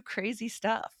 Let's do crazy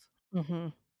stuff.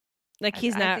 Like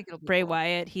he's I not think it'll be Bray cool.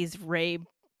 Wyatt. He's Ray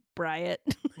Bryant.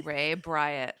 Ray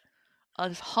Bryant,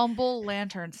 a humble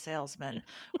lantern salesman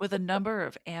with a number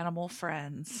of animal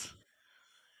friends.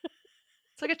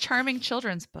 It's like a charming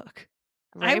children's book.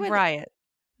 Ray Bryant,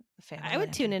 the family I would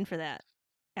lantern. tune in for that.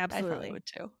 Absolutely. I probably would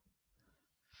too.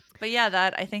 But yeah,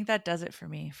 I think that does it for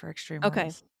me for Extreme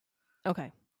Rules.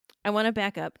 Okay. I want to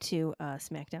back up to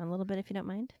SmackDown a little bit, if you don't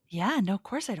mind. Yeah, no, of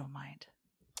course I don't mind.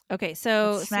 Okay,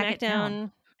 so Let's smack it down.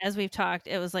 SmackDown, as we've talked,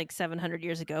 it was like 700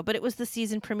 years ago, but it was the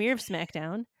season premiere of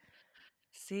SmackDown.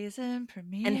 Season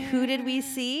premiere. And who did we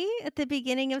see at the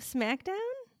beginning of SmackDown?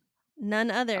 None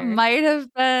other. Might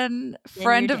have been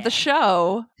friend of the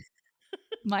show,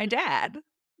 my dad,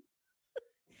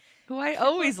 who I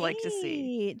always like to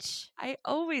see. I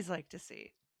always like to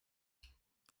see.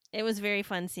 It was very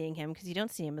fun seeing him because you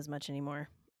don't see him as much anymore.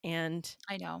 And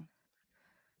I know.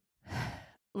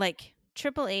 like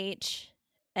Triple H,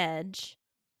 Edge,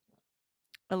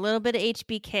 a little bit of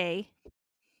HBK,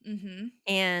 Mm-hmm.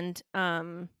 and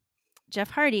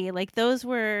Jeff Hardy, like those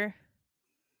were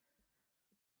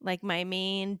like my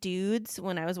main dudes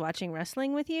when I was watching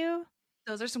wrestling with you.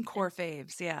 Those are some core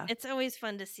faves, yeah. It's always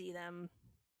fun to see them.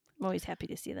 I'm always happy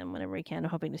to see them whenever we can.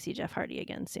 I'm hoping to see Jeff Hardy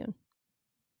again soon.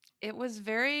 It was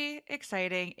very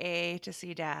exciting, to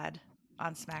see Dad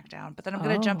on SmackDown, but then I'm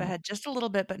going to jump Oh. ahead just a little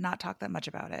bit, but not talk that much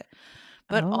about it.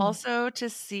 But Oh. also to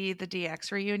see the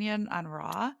DX reunion on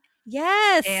Raw.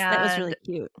 Yes, that was And really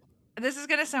cute. this is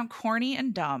going to sound corny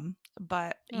and dumb,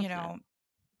 but No, it's not.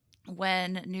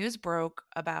 when news broke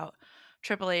about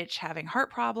Triple H having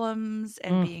heart problems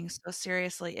and Mm. being so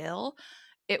seriously ill,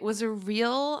 it was a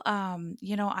real,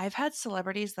 I've had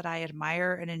celebrities that I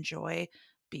admire and enjoy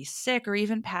be sick or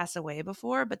even pass away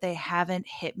before, but they haven't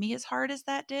hit me as hard as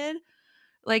that did.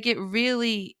 Like it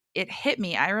hit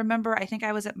me. I remember, I think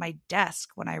I was at my desk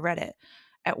when I read it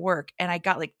at work and I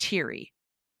got like teary.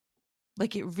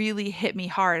 Like it really hit me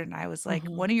hard. And I was like,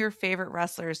 Mhm. one of your favorite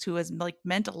wrestlers who has like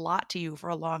meant a lot to you for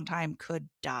a long time could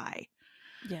die.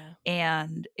 Yeah.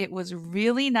 And it was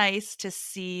really nice to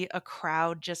see a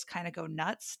crowd just kind of go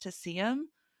nuts to see him.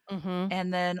 Mhm.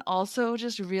 And then also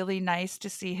just really nice to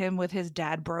see him with his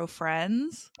dad bro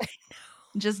friends,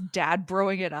 just dad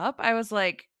broing it up. I was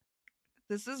like,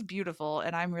 this is beautiful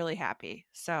and I'm really happy.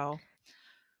 So,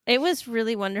 It was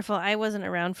really wonderful. I wasn't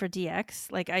around for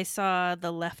DX. Like I saw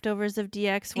the leftovers of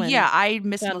DX yeah, when I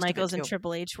missed Shawn most of it Michaels and too.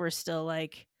 Triple H were still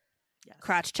like Yes.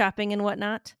 crotch chopping and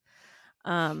whatnot.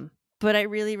 But I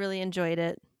really, really enjoyed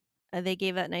it. They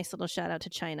gave that nice little shout out to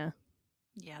China.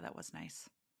 Yeah, that was nice.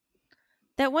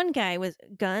 That one guy was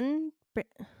Gunn.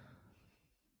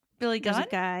 Billy There's a Gunn?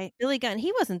 guy, Billy Gunn.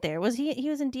 He wasn't there, was he? He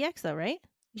was in DX though, right?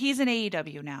 He's in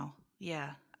AEW now.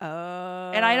 Yeah.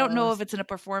 And I don't Oh, know if it's in a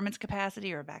performance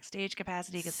capacity or a backstage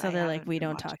capacity because so I they're like, haven't we been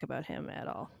don't watching. talk about him at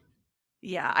all.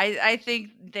 Yeah, I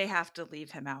think they have to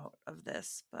leave him out of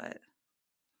this, but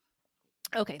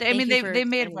Okay, I mean thank you for they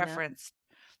made explaining that. reference.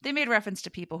 They made reference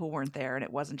to people who weren't there, and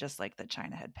it wasn't just like that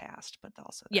China had passed, but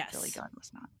also that Billy Yes, Gunn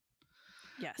was not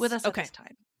yes. with us at Okay, this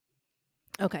time.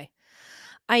 okay.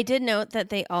 I did note that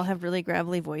they all have really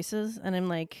gravelly voices, and I'm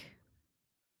like,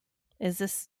 is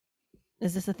this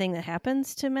a thing that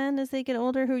happens to men as they get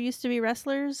older who used to be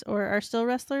wrestlers or are still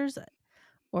wrestlers?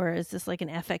 Or is this like an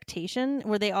affectation?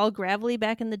 Were they all gravelly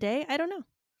back in the day? I don't know.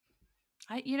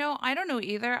 I don't know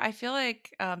either. I feel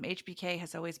like HBK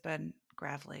has always been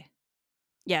gravelly.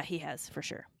 Yeah, he has for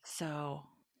sure. So,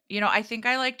 I think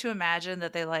I like to imagine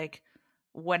that they like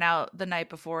went out the night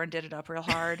before and did it up real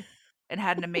hard and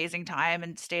had an amazing time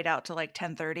and stayed out till like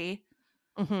 10:30.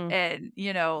 Mm-hmm.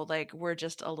 And, like we're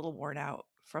just a little worn out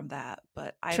from that,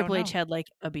 but I don't Triple H know. had like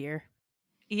a beer.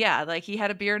 Yeah, like he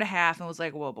had a beer and a half and was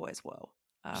like, "Whoa, boys, whoa."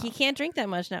 He can't drink that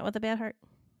much, not with a bad heart.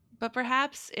 But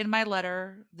perhaps in my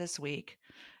letter this week,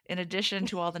 in addition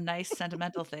to all the nice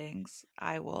sentimental things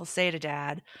I will say to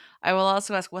Dad, I will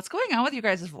also ask, what's going on with you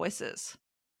guys' voices?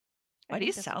 I Why do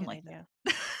you think that's a sound good like idea.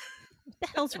 that? What the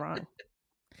hell's wrong?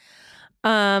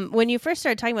 When you first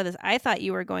started talking about this, I thought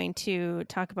you were going to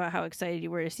talk about how excited you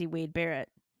were to see Wade Barrett.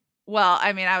 Well,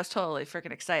 I mean, I was totally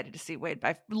freaking excited to see Wade.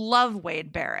 I love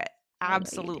Wade Barrett. I know you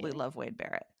Absolutely do. love Wade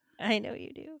Barrett. I know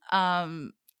you do.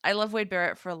 I love Wade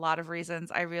Barrett for a lot of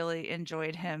reasons. I really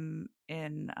enjoyed him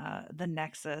in the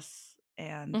Nexus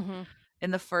and Mm-hmm.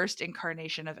 in the first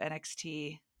incarnation of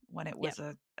NXT when it Yep.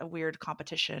 was a weird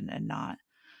competition and not,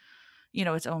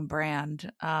 its own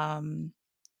brand.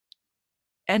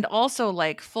 And also,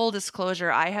 like, full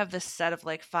disclosure, I have this set of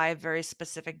like 5 very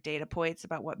specific data points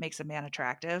about what makes a man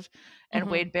attractive. And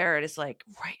Mm-hmm. Wade Barrett is like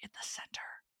right in the center.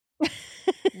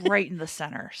 Right in the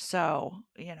center. So,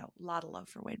 a lot of love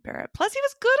for Wade Barrett. Plus, he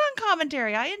was good on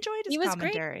commentary. I enjoyed his He was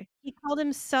great. commentary. He called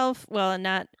himself, well,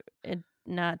 not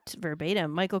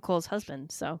verbatim, Michael Cole's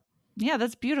husband. So Yeah,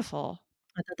 that's beautiful.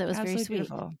 I thought that was very Absolutely sweet.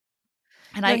 beautiful.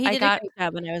 And No, I, he I did a got great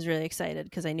job, and I was really excited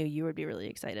because I knew you would be really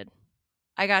excited.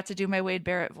 I got to do my Wade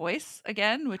Barrett voice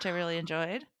again, which I really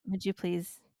enjoyed. Would you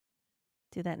please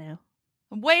do that now?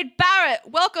 Wade Barrett,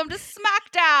 welcome to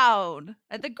SmackDown.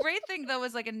 And the great thing though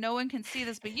is like, and no one can see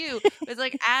this but you, is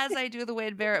like as I do the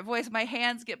Wade Barrett voice, my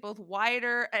hands get both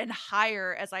wider and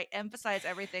higher as I emphasize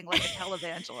everything like a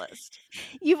televangelist.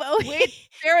 You've always Wade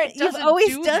Barrett you've doesn't always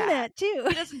do done that. that too.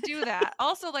 He doesn't do that.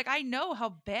 Also, like I know how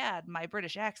bad my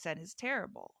British accent is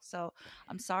terrible. So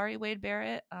I'm sorry, Wade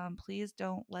Barrett. Please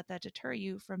don't let that deter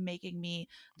you from making me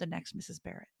the next Mrs.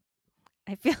 Barrett.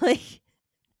 I feel like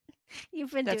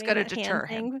you've been That's doing gonna that hand deter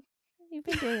him. thing. You've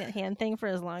been doing that hand thing for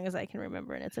as long as I can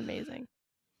remember, and it's amazing.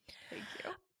 Thank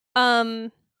you.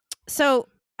 So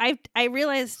I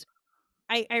realized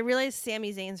I realized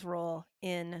Sami Zayn's role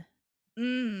in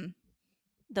Mm.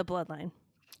 the Bloodline.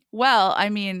 Well, I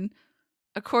mean,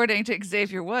 according to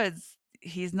Xavier Woods,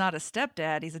 he's not a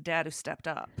stepdad. He's a dad who stepped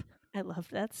up. I love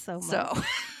that so much. So,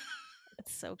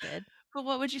 It's so good. but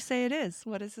what would you say it is?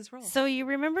 What is his role? So you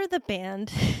remember the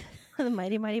band, the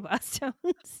Mighty Mighty Boss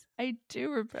Tones? I do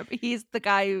remember. He's the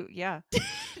guy who, yeah.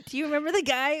 Do you remember the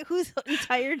guy whose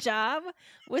entire job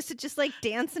was to just like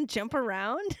dance and jump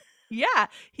around? Yeah.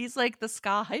 He's like the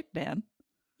ska hype man.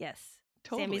 Yes.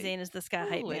 Totally. Sami Zayn is the ska hype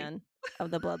Totally. man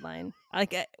of the Bloodline.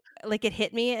 Like it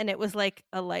hit me and it was like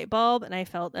a light bulb and I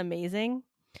felt amazing.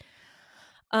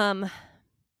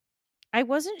 I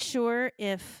wasn't sure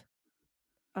if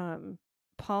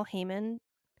Paul Heyman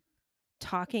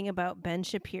talking about Ben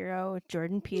Shapiro,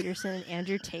 Jordan Peterson, and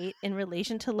Andrew Tate in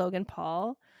relation to Logan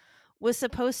Paul was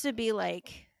supposed to be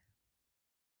like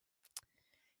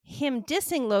him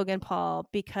dissing Logan Paul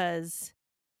because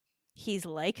he's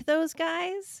like those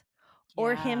guys,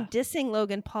 or him dissing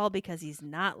Logan Paul because he's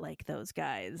not like those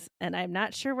guys. And I'm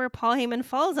not sure where Paul Heyman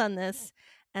falls on this,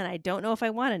 and I don't know if I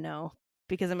want to know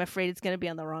because I'm afraid it's going to be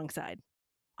on the wrong side.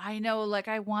 I know, like,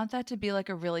 I want that to be like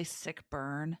a really sick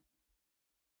burn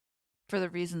for the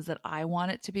reasons that I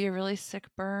want it to be a really sick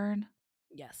burn,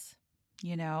 Yes.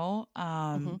 you know?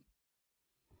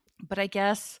 But I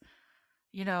guess,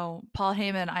 you know, Paul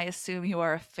Heyman, I assume you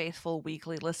are a faithful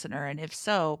weekly listener. And if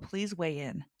so, please weigh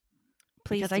in.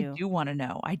 Please Because I do want to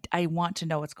know. I want to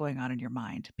know what's going on in your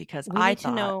mind because We I need to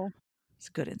thought know. it's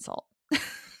a good insult.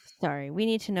 Sorry, we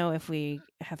need to know if we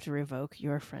have to revoke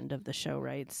your friend of the show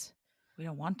rights. We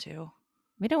don't want to.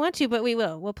 We don't want to, but we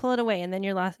will. We'll pull it away, and then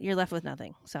you're left with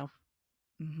nothing. So,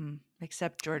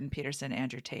 Except Jordan Peterson,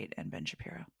 Andrew Tate, and Ben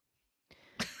Shapiro.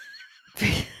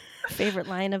 favorite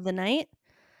line of the night?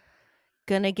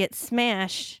 Gonna get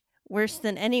smashed worse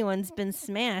than anyone's been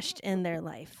smashed in their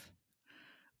life.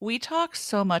 We talk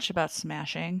so much about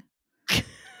smashing.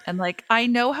 And like, I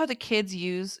know how the kids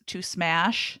use to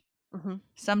smash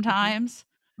sometimes.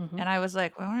 And I was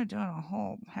like, well, we're doing a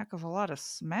whole heck of a lot of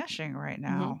smashing right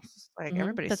now. Like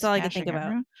everybody's That's all I could think smashing about.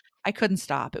 everyone. I couldn't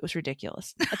stop. It was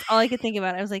ridiculous. That's all I could think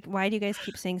about. I was like, why do you guys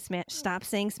keep saying smash? Stop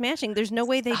saying smashing. There's no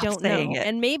way they Stop don't saying know. it.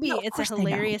 And maybe No, of it's a course they know.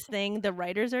 hilarious thing the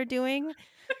writers are doing,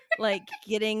 like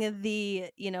getting the,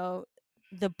 you know,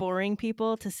 the boring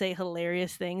people to say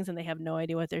hilarious things and they have no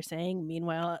idea what they're saying.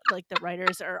 Meanwhile, like the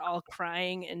writers are all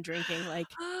crying and drinking like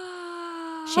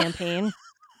champagne.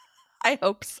 I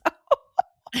hope so.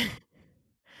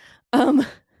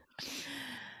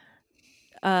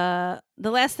 The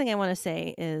last thing I want to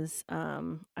say is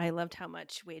I loved how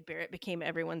much Wade Barrett became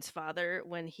everyone's father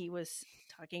when he was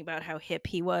talking about how hip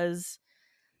he was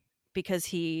because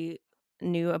he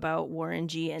knew about Warren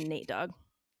G and Nate Dogg.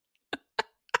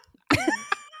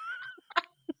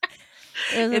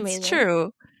 It's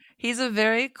true. He's a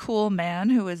very cool man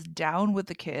who is down with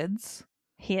the kids.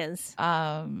 He is.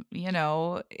 You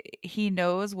know, he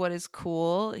knows what is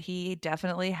cool. He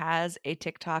definitely has a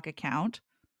TikTok account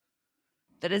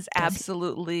that is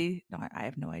absolutely no, I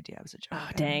have no idea. It was a joke. Oh,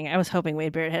 dang. I was hoping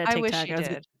Wade Barrett had a TikTok. I wish he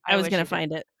did. I was going to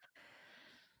find it.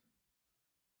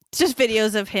 It's just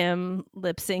videos of him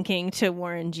lip syncing to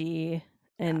Warren G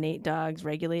and Nate Dogg's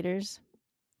Regulators.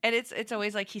 And it's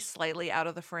always like he's slightly out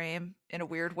of the frame in a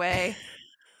weird way.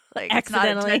 Like it's not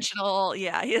Accidentally. intentional.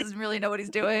 Yeah, he doesn't really know what he's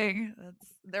doing.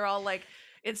 They're all like,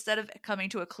 instead of coming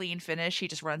to a clean finish, he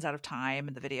just runs out of time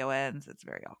and the video ends. It's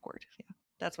very awkward. Yeah,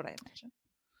 that's what I imagine.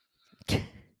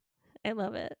 I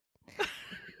love it.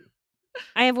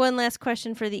 I have one last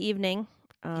question for the evening.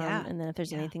 And then if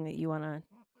there's anything that you want to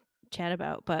chat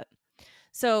about. But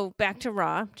so back to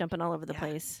Raw, jumping all over the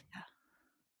place. Yeah.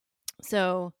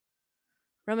 So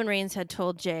Roman Reigns had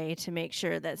told Jay to make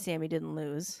sure that Sami didn't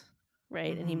lose,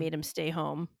 right? And he made him stay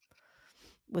home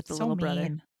with the little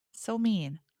brother. So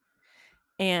mean.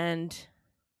 And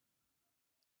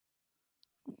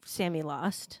Sami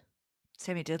lost.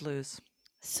 Sami did lose.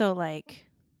 So, like,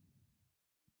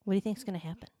 what do you think is going to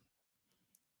happen?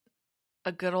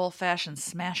 A good old-fashioned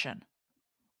smashing.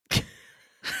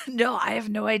 No, I have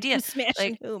no idea. Who's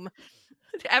smashing whom?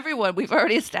 Everyone. We've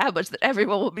already established that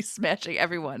everyone will be smashing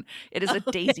everyone. It is a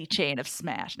daisy chain of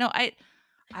smash. No, I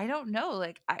don't know.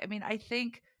 Like, I mean, I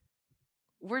think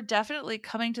we're definitely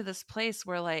coming to this place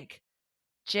where, like,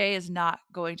 Jay is not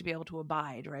going to be able to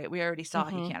abide, right? We already saw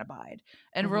he can't abide.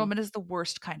 And Roman is the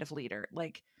worst kind of leader.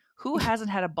 Like, who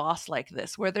hasn't had a boss like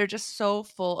this where they're just so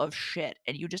full of shit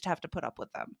and you just have to put up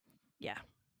with them? Yeah.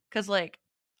 Because, like,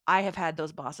 I have had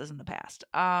those bosses in the past.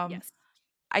 Yes.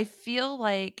 I feel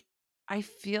like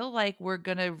we're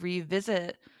gonna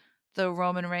revisit the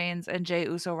Roman Reigns and Jey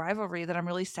Uso rivalry that I'm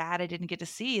really sad I didn't get to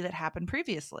see that happened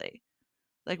previously.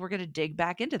 Like, we're going to dig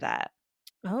back into that.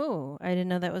 Oh, I didn't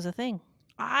know that was a thing.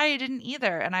 I didn't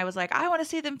either. And I was like, I want to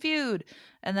see them feud.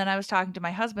 And then I was talking to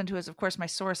my husband, who is, of course, my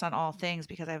source on all things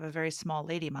because I have a very small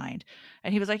lady mind.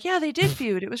 And he was like, yeah, they did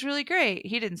feud. It was really great.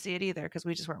 He didn't see it either because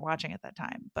we just weren't watching at that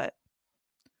time. But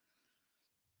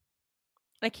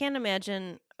I can't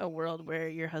imagine a world where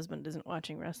your husband isn't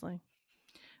watching wrestling.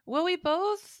 well, we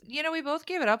both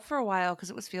gave it up for a while because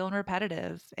it was feeling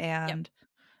repetitive and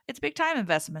it's a big time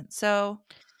investment. So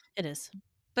It is.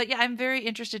 but yeah, I'm very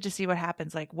interested to see what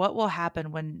happens. Like, what will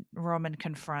happen when Roman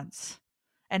confronts?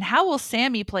 And how will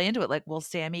Sammy play into it? Like, will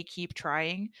Sammy keep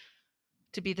trying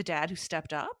to be the dad who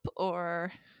stepped up?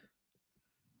 Or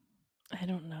I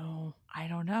don't know. I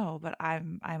don't know, but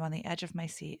I'm on the edge of my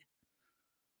seat.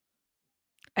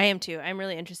 I am too. I'm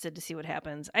really interested to see what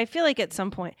happens. I feel like at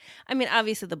some point, I mean,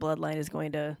 obviously the bloodline is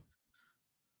going to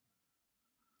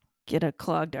get a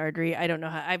clogged artery. I don't know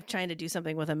how. I'm trying to do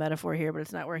something with a metaphor here, but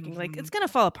it's not working. Like, it's going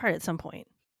to fall apart at some point.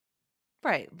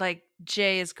 Right. Like,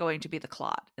 Jay is going to be the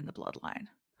clot in the bloodline.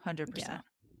 100%. Yeah.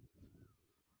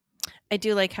 I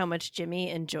do like how much Jimmy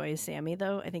enjoys Sammy,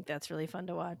 though. I think that's really fun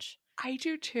to watch. I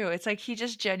do too. It's like he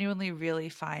just genuinely really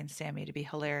finds Sammy to be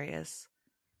hilarious.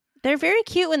 They're very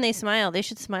cute when they smile. They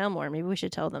should smile more. Maybe we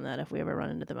should tell them that if we ever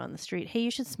run into them on the street. Hey, you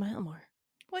should smile more.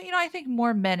 Well, I think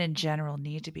more men in general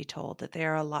need to be told that they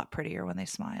are a lot prettier when they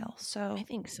smile. So I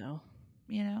think so.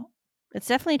 It's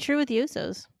definitely true with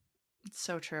Usos. It's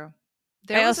so true.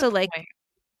 I also like.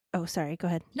 Oh, sorry. Go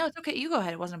ahead. No, it's okay. You go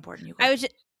ahead. It wasn't important. You go.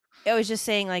 I was just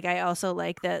saying, like, I also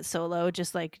like that Solo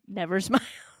just like never smiles.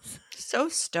 So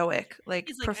stoic, like,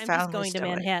 He's like, profoundly I'm just going stoic. to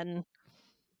Manhattan.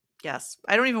 Yes,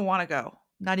 I don't even want to go.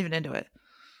 Not even into it.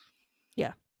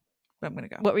 Yeah, but I'm gonna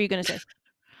go. What were you gonna say?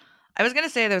 I was gonna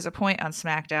say there was a point on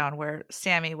SmackDown where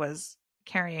Sammy was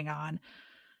carrying on,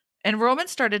 and Roman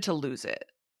started to lose it.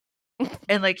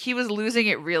 And like he was losing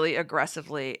it really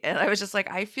aggressively. And I was just like,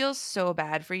 I feel so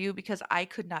bad for you because I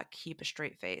could not keep a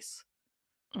straight face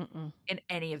in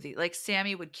any of these. Like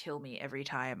Sammy would kill me every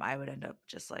time. I would end up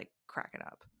just like cracking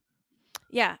up.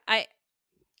 Yeah.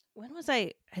 When was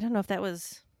I don't know if that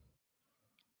was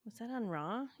that on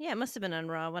Raw? Yeah, it must have been on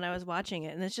Raw when I was watching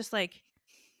it. And it's just like,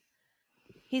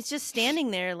 he's just standing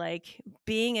there like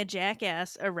being a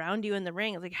jackass around you in the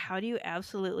ring. Like, how do you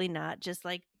absolutely not just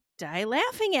like die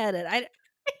laughing at it?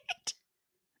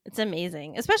 It's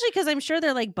amazing, especially because I'm sure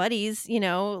they're like buddies,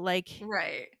 like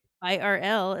right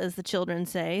IRL, as the children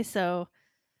say. So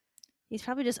he's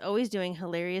probably just always doing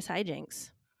hilarious hijinks.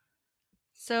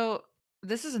 So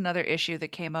this is another issue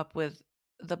that came up with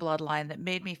the bloodline that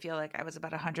made me feel like I was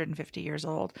about 150 years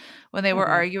old when they were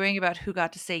arguing about who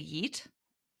got to say yeet.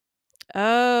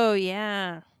 Oh,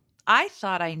 yeah. I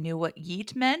thought I knew what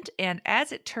yeet meant, and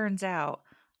as it turns out,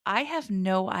 I have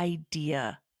no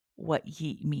idea what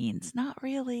yeet means. Not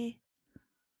really.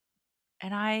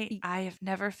 And I have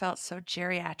never felt so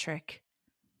geriatric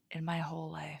in my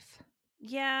whole life.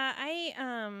 Yeah, I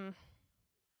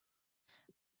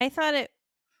thought it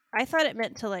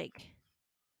meant to like,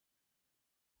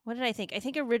 what did I think? I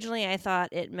think originally I thought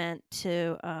it meant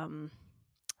to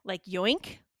like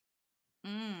yoink.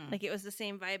 Like it was the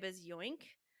same vibe as yoink.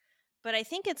 But I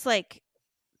think it's like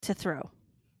to throw.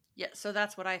 Yeah, so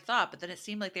that's what I thought, but then it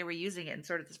seemed like they were using it in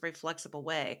sort of this very flexible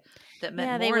way that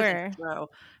meant they more were. than throw.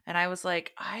 And I was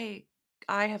like, I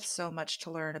have so much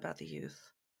to learn about the youth.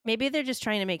 Maybe they're just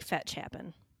trying to make fetch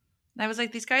happen. And I was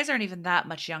like, these guys aren't even that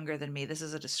much younger than me. This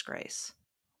is a disgrace.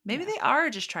 Maybe they are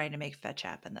just trying to make fetch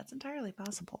happen. That's entirely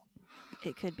possible.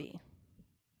 It could be.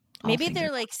 Maybe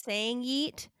they're like saying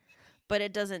yeet, but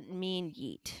it doesn't mean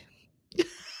yeet.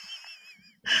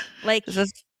 Like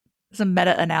it's a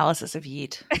meta-analysis of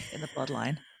yeet in the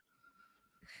bloodline.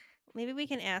 Maybe we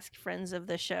can ask friends of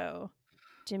the show,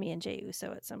 Jimmy and Jey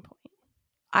Uso, at some point.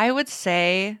 I would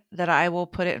say that I will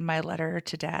put it in my letter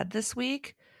to Dad this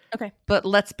week. Okay. But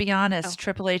let's be honest,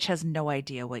 Triple H has no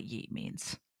idea what yeet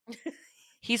means.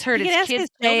 He's heard his kids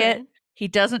say it. He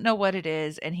doesn't know what it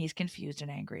is, and he's confused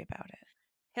and angry about it.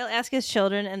 He'll ask his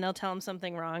children, and they'll tell him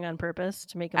something wrong on purpose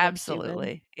to make him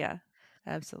absolutely, yeah,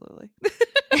 absolutely.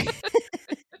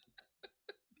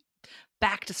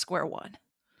 Back to square one.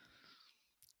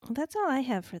 Well, that's all I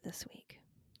have for this week.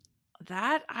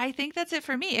 I think that's it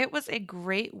for me. It was a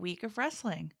great week of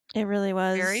wrestling. It really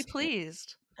was. Very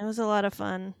pleased. It was a lot of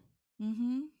fun.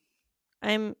 Mm-hmm.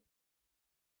 I'm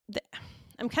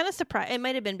kind of surprised. It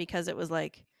might have been because it was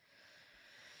like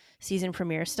season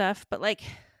premiere stuff, but like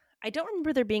I don't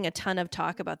remember there being a ton of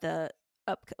talk about the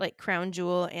Crown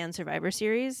Jewel and Survivor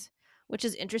Series, which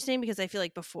is interesting because I feel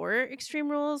like before Extreme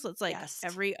Rules, it's like Yes.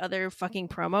 every other fucking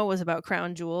promo was about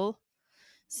Crown Jewel.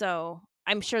 So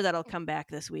I'm sure that'll come back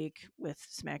this week with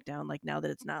SmackDown. Like now that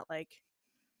it's not like,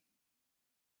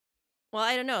 well,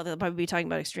 I don't know. They'll probably be talking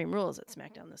about Extreme Rules at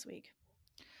SmackDown this week.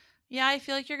 Yeah, I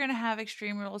feel like you're going to have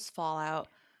Extreme Rules Fallout.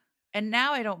 And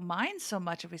now I don't mind so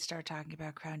much if we start talking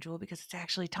about Crown Jewel because it's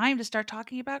actually time to start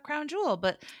talking about Crown Jewel.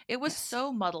 But it was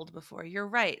so muddled before. You're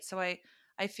right. So I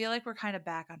feel like we're kind of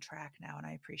back on track now, and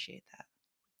I appreciate that.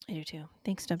 I do too.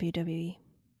 Thanks, WWE.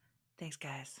 Thanks,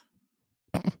 guys.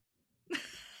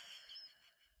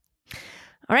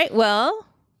 All right. Well,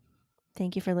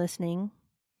 thank you for listening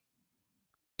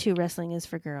to Wrestling is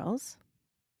for Girls.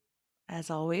 As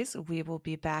always, we will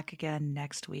be back again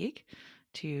next week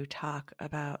to talk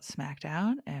about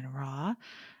SmackDown and Raw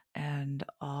and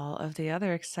all of the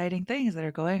other exciting things that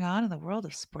are going on in the world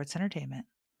of sports entertainment,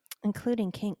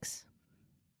 including kinks,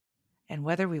 and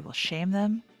whether we will shame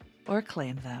them or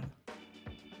claim them.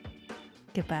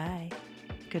 Goodbye.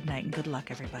 Good night and good luck,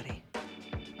 everybody.